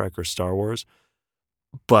Star Trek or Star Wars,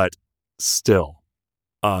 but still,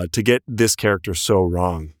 to get this character so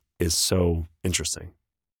wrong is so interesting.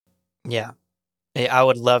 Yeah. I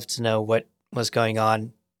would love to know what was going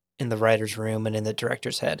on in the writer's room and in the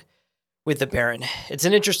director's head with the Baron. It's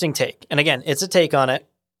an interesting take. And again, it's a take on it,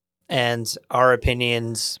 and our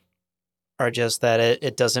opinions are just that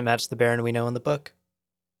it doesn't match the Baron we know in the book.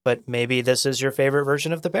 But maybe this is your favorite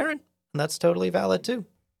version of the Baron, and that's totally valid too.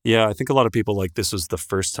 Yeah, I think a lot of people this was the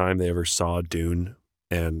first time they ever saw Dune,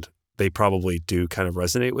 and they probably do kind of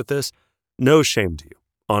resonate with this. No shame to you,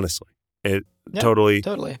 honestly. Totally.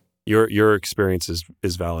 Your experience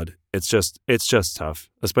is valid. It's just tough,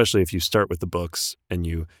 especially if you start with the books and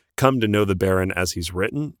you come to know the Baron as he's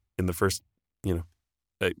written in the first,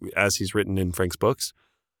 as he's written in Frank's books.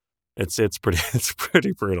 It's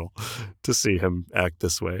pretty brutal to see him act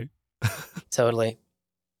this way. Totally.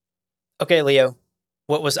 Okay, Leo,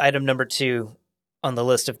 what was item number 2 on the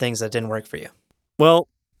list of things that didn't work for you? Well,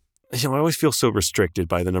 I always feel so restricted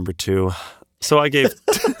by the number 2. So I gave...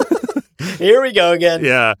 Here we go again.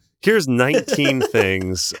 Yeah. Here's 19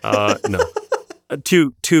 things. No.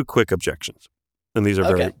 Two quick objections. And these are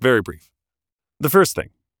very, very brief. The first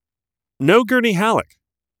thing. No Gurney Halleck.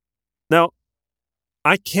 Now,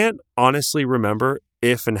 I can't honestly remember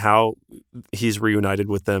if and how he's reunited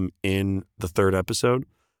with them in the 3rd episode,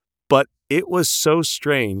 but it was so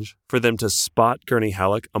strange for them to spot Gurney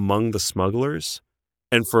Halleck among the smugglers,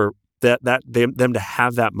 and for them to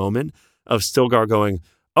have that moment of Stilgar going,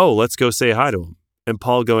 "Oh, let's go say hi to him," and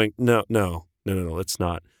Paul going, "No, it's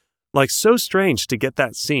not." Like, so strange to get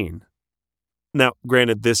that scene. Now,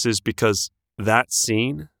 granted, this is because that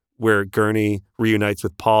scene where Gurney reunites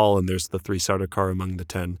with Paul and there's the 3 Sardaukar among the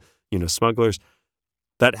 10, smugglers,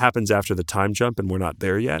 that happens after the time jump and we're not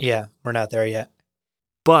there yet. Yeah, we're not there yet.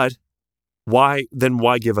 But why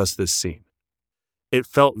give us this scene? It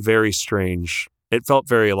felt very strange. It felt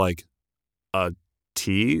very like a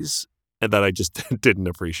tease, and that I just didn't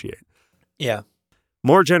appreciate. Yeah.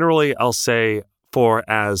 More generally, I'll say, for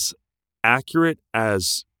as accurate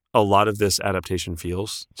as a lot of this adaptation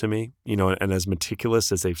feels to me, and as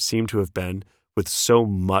meticulous as they've seemed to have been with so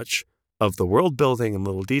much of the world building and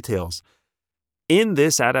little details, in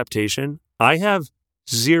this adaptation, I have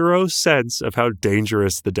zero sense of how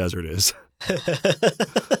dangerous the desert is.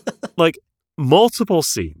 Like, multiple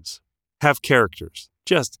scenes have characters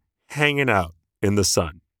just hanging out in the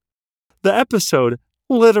sun. The episode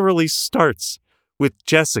literally starts with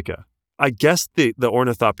Jessica. I guess the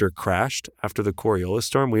ornithopter crashed after the Coriolis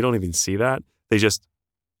storm. We don't even see that.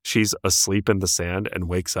 She's asleep in the sand and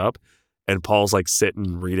wakes up, and Paul's like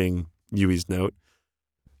sitting reading Yui's note.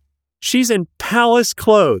 She's in palace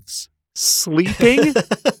clothes, sleeping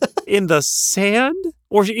in the sand?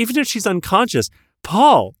 Or even if she's unconscious,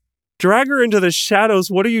 Paul, drag her into the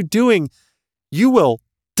shadows. What are you doing? You will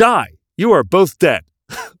die. You are both dead.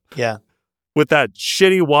 Yeah. With that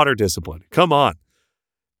shitty water discipline. Come on.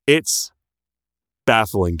 It's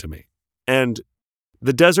baffling to me. And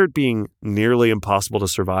the desert being nearly impossible to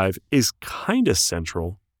survive is kind of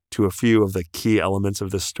central to a few of the key elements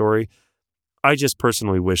of this story. I just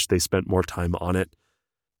personally wish they spent more time on it,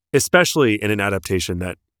 especially in an adaptation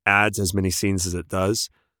that adds as many scenes as it does.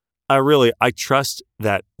 I trust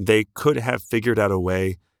that they could have figured out a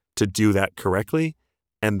way to do that correctly,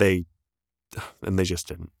 and they just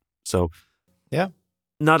didn't. So, yeah,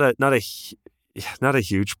 not a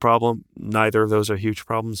huge problem. Neither of those are huge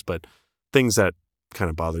problems, but things that kind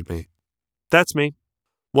of bothered me. That's me.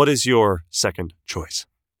 What is your second choice?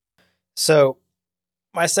 So,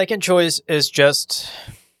 my second choice is just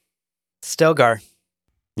Stilgar.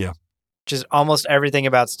 Yeah. Just almost everything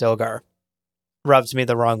about Stilgar rubs me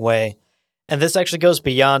the wrong way. And this actually goes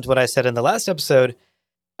beyond what I said in the last episode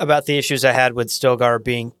about the issues I had with Stilgar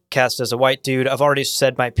being cast as a white dude. I've already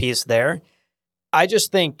said my piece there. I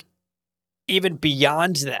just think even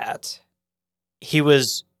beyond that, he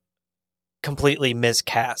was completely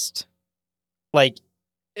miscast. Like,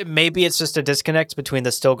 maybe it's just a disconnect between the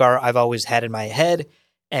Stilgar I've always had in my head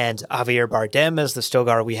and Javier Bardem as the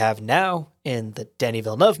Stilgar we have now in the Denis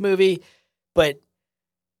Villeneuve movie. But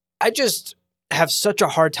I just have such a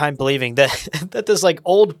hard time believing that this like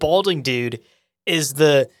old balding dude is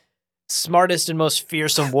the smartest and most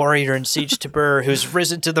fearsome warrior in Siege Tabur who's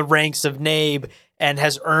risen to the ranks of Nabe and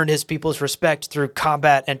has earned his people's respect through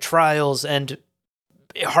combat and trials and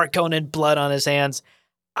Harkonnen blood on his hands.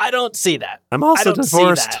 I don't see that. I'm also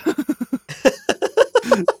divorced.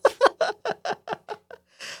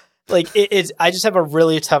 Like it's, I just have a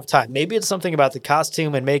really tough time. Maybe it's something about the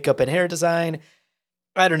costume and makeup and hair design.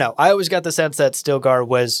 I don't know. I always got the sense that Stilgar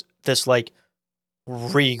was this like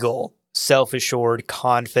regal, self-assured,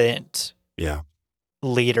 confident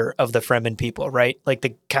leader of the Fremen people, right? Like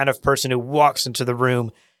the kind of person who walks into the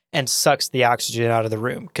room and sucks the oxygen out of the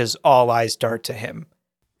room because all eyes dart to him.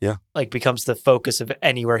 Yeah. Like becomes the focus of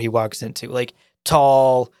anywhere he walks into. Like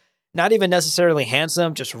tall, not even necessarily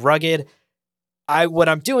handsome, just rugged. What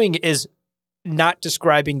I'm doing is not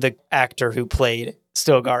describing the actor who played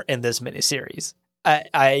Stilgar in this miniseries.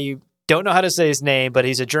 I don't know how to say his name, but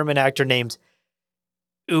he's a German actor named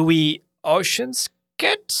Uwe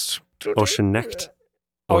Oceanskecht. Oceanecht.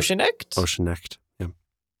 Yeah.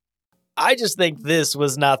 I just think this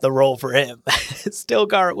was not the role for him.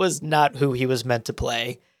 Stilgar was not who he was meant to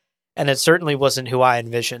play, and it certainly wasn't who I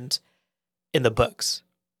envisioned in the books.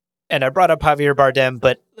 And I brought up Javier Bardem,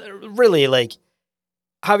 but really, like,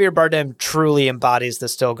 Javier Bardem truly embodies the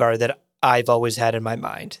Stilgar that I've always had in my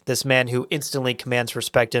mind. This man who instantly commands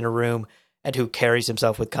respect in a room and who carries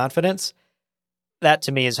himself with confidence. That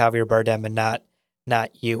to me is Javier Bardem and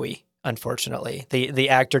not Yui, unfortunately. The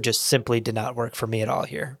actor just simply did not work for me at all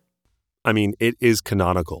here. I mean, it is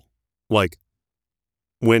canonical. Like,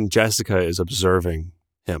 when Jessica is observing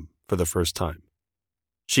him for the first time,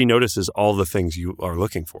 she notices all the things you are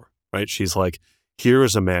looking for, right? She's like, here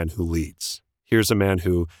is a man who leads. Here's a man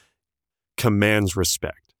who commands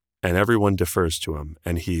respect, and everyone defers to him,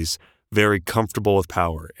 and he's very comfortable with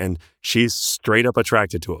power, and she's straight up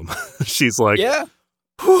attracted to him. She's like, yeah,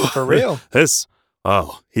 for real. He's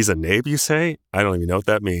a Nabe, you say? I don't even know what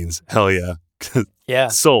that means. Hell yeah. Yeah.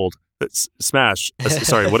 Sold. Smash.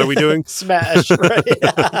 Sorry, what are we doing? Smash, right?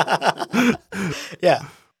 Yeah.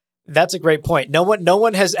 That's a great point. No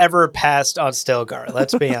one has ever passed on Stilgar,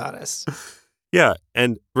 let's be honest. Yeah,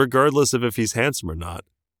 and regardless of if he's handsome or not,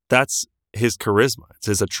 that's his charisma. It's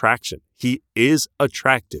his attraction. He is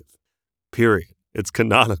attractive, period. It's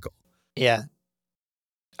canonical. Yeah.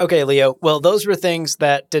 Okay, Leo. Well, those were things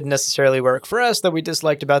that didn't necessarily work for us that we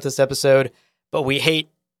disliked about this episode, but we hate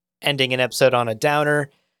ending an episode on a downer.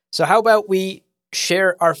 So how about we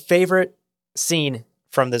share our favorite scene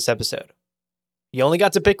from this episode? You only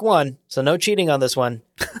got to pick one, so no cheating on this one.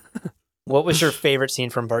 What was your favorite scene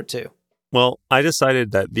from part 2? Well, I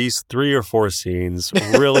decided that these 3 or 4 scenes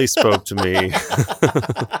really spoke to me.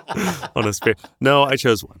 No, I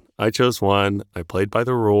chose one. I played by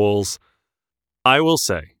the rules. I will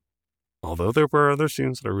say, although there were other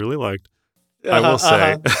scenes that I really liked, I will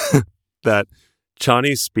say that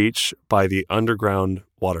Chani's speech by the underground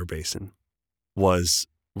water basin was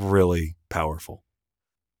really powerful.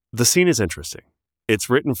 The scene is interesting. It's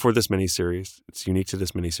written for this miniseries. It's unique to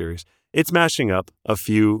this miniseries. It's mashing up a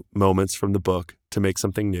few moments from the book to make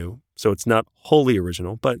something new. So it's not wholly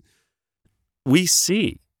original, but we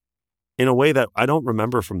see, in a way that I don't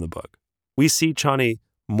remember from the book, we see Chani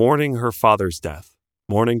mourning her father's death,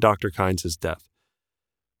 mourning Dr. Kynes' death.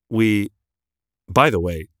 By the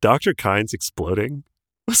way, Dr. Kynes exploding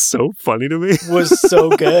was so funny to me. Was so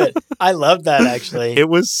good. I loved that, actually. It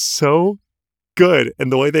was so good.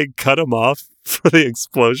 And the way they cut him off for the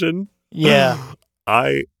explosion. Yeah.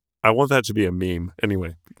 I want that to be a meme.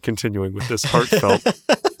 Anyway, continuing with this heartfelt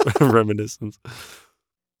reminiscence.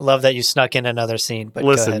 Love that you snuck in another scene, but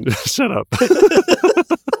Listen, go ahead. shut up.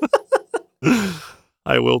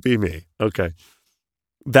 I will be me. Okay.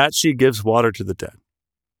 That she gives water to the dead.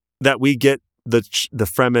 That we get the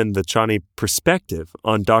Fremen, the Chani perspective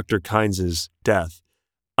on Dr. Kynes' death.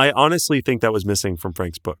 I honestly think that was missing from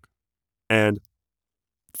Frank's book. And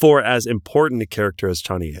for as important a character as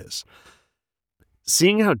Chani is,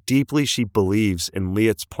 seeing how deeply she believes in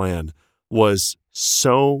Liet's plan was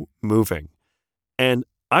so moving. And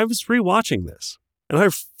I was rewatching this, and I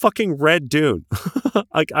fucking read Dune.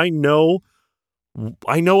 Like, I know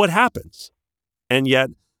what happens. And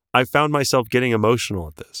yet, I found myself getting emotional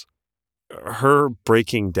at this. Her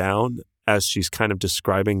breaking down as she's kind of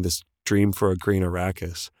describing this dream for a green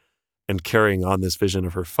Arrakis and carrying on this vision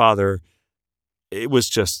of her father, it was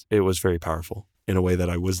very powerful in a way that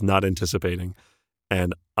I was not anticipating.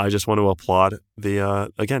 And I just want to applaud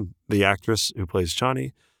the actress who plays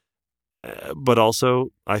Chani, but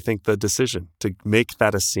also I think the decision to make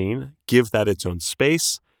that a scene, give that its own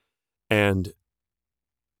space, and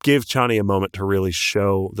give Chani a moment to really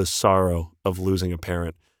show the sorrow of losing a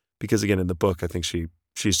parent. Because again, in the book, I think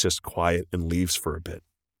she's just quiet and leaves for a bit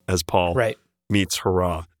as Paul meets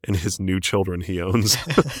Hurrah and his new children he owns.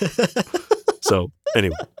 So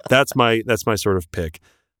anyway, that's my sort of pick.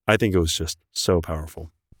 I think it was just so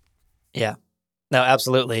powerful. Yeah. No,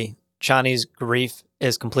 absolutely. Chani's grief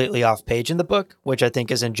is completely off page in the book, which I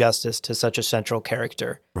think is injustice to such a central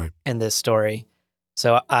character in this story.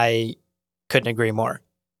 So I couldn't agree more.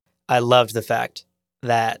 I loved the fact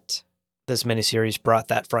that this miniseries brought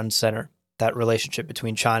that front and center, that relationship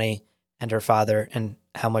between Chani and her father and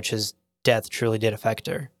how much his death truly did affect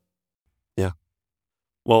her. Yeah.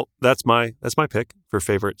 Well, that's my pick for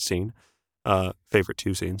favorite scene. Favorite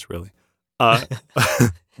two scenes, really.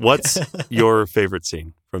 What's your favorite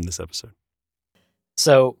scene from this episode?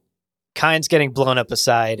 So, Kynes getting blown up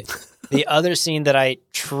aside, the other scene that I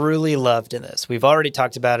truly loved in this, we've already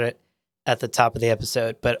talked about it at the top of the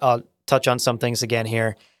episode, but I'll touch on some things again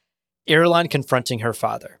here. Irulan confronting her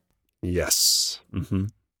father. Yes. Mm-hmm.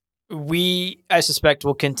 I suspect,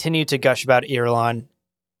 will continue to gush about Irulan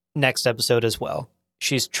next episode as well.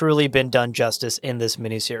 She's truly been done justice in this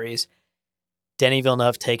miniseries. Denis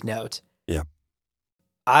Villeneuve, take note. Yeah.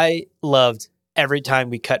 I loved every time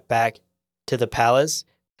we cut back to the palace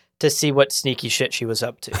to see what sneaky shit she was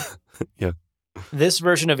up to. Yeah. This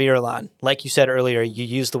version of Irulan, like you said earlier, you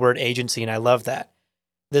used the word agency, and I love that.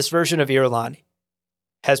 This version of Irulan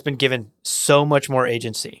has been given so much more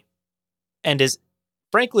agency and is,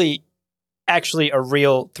 frankly, actually a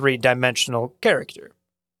real three-dimensional character.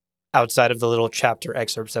 Outside of the little chapter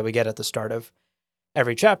excerpts that we get at the start of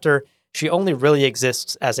every chapter, she only really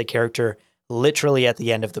exists as a character literally at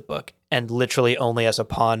the end of the book, and literally only as a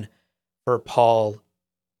pawn for Paul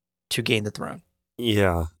to gain the throne.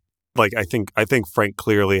 Yeah. Like, I think Frank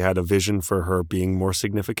clearly had a vision for her being more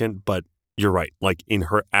significant, but you're right. Like, in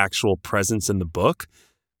her actual presence in the book,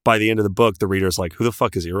 by the end of the book, the reader's like, who the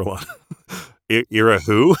fuck is Irulan? Ira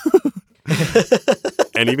who?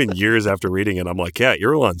 And even years after reading it, I'm like, yeah,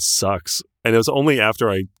 Irulan sucks. And it was only after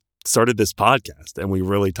I started this podcast and we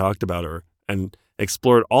really talked about her and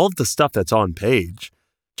explored all of the stuff that's on page,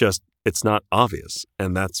 just it's not obvious.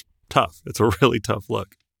 And that's tough. It's a really tough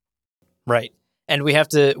look. Right. And we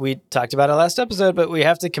talked about it last episode, but we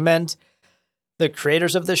have to commend the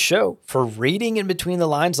creators of this show for reading in between the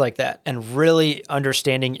lines like that and really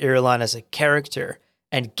understanding Irulan as a character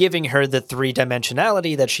and giving her the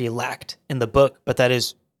three-dimensionality that she lacked in the book, but that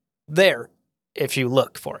is there if you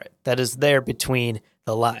look for it. That is there between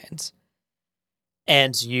the lines.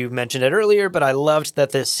 And you mentioned it earlier, but I loved that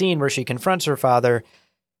this scene where she confronts her father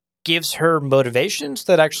gives her motivations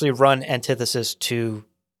that actually run antithesis to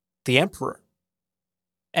the Emperor.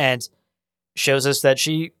 And shows us that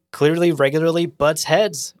she clearly regularly butts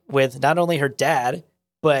heads with not only her dad,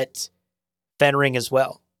 but Fenring as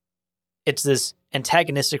well. It's this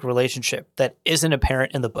antagonistic relationship that isn't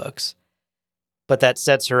apparent in the books, but that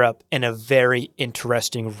sets her up in a very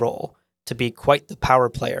interesting role to be quite the power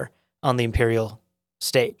player on the Imperial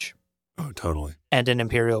stage. Oh, totally. And in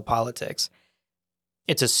Imperial politics.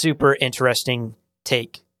 It's a super interesting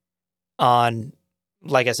take on,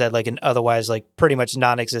 like I said, like an otherwise like pretty much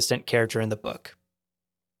non-existent character in the book.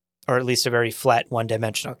 Or at least a very flat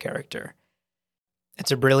one-dimensional character.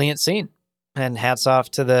 It's a brilliant scene. And hats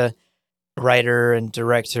off to the writer and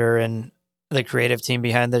director and the creative team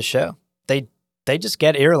behind this show. They just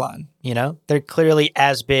get Irulan, you know? They're clearly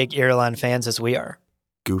as big Irulan fans as we are.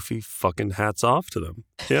 Goofy fucking hats off to them.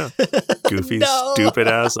 Yeah. Goofy, stupid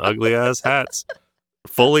ass, ugly ass hats.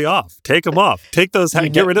 fully off. Take them off. Take those hats.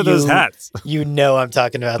 Get rid of those hats. You know I'm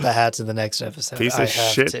talking about the hats in the next episode. Piece of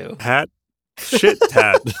shit to. hat. Shit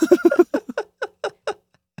hat.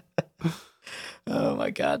 Oh my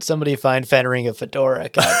God. Somebody find Fenring a fedora.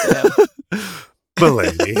 Goddamn.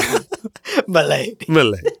 Milady.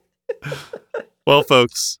 Milady. Well,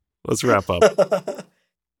 folks, let's wrap up.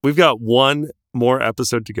 We've got one more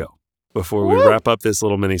episode to go before we wrap up this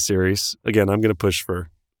little mini series. Again, I'm going to push for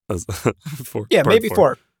maybe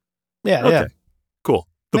 4. Yeah, okay. yeah. Cool.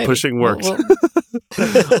 The pushing works.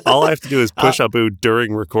 All I have to do is push Abu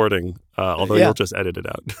during recording, although you'll just edit it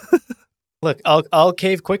out. Look, I'll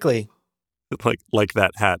cave quickly. Like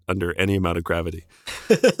that hat under any amount of gravity.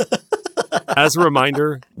 As a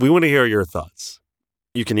reminder, we want to hear your thoughts.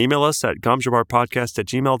 You can email us at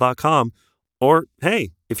gomjabarpodcast@gmail.com, or,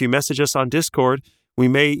 hey, if you message us on Discord, we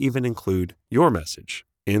may even include your message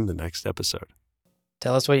in the next episode.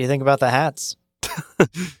 Tell us what you think about the hats.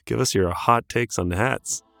 Give us your hot takes on the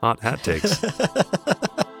hats. Hot hat takes.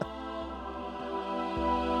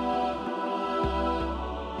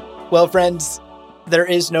 Well, friends, there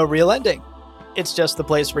is no real ending. It's just the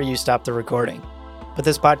place where you stop the recording. But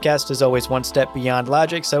this podcast is always one step beyond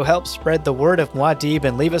logic, so help spread the word of Muad'Dib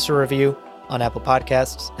and leave us a review on Apple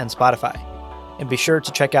Podcasts and Spotify. And be sure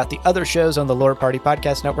to check out the other shows on the Lore Party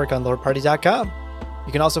Podcast Network on loreparty.com.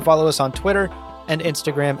 You can also follow us on Twitter and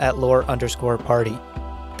Instagram at lore_party.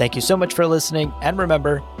 Thank you so much for listening, and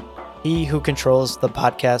remember, he who controls the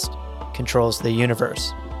podcast controls the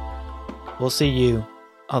universe. We'll see you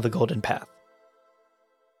on the Golden Path.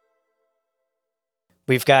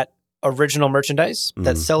 We've got original merchandise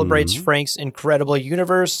that celebrates Frank's incredible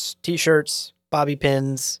universe, t-shirts, bobby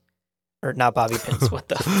pins, or not bobby pins, what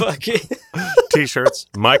the fuck? T-shirts,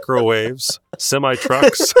 microwaves,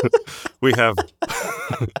 semi-trucks. We have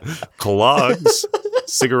clogs,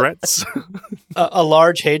 cigarettes. A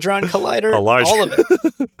large Hadron Collider? All of it.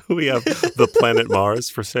 We have the planet Mars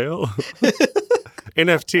for sale.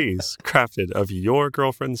 NFTs crafted of your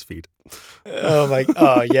girlfriend's feet. Oh,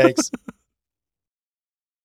 yikes.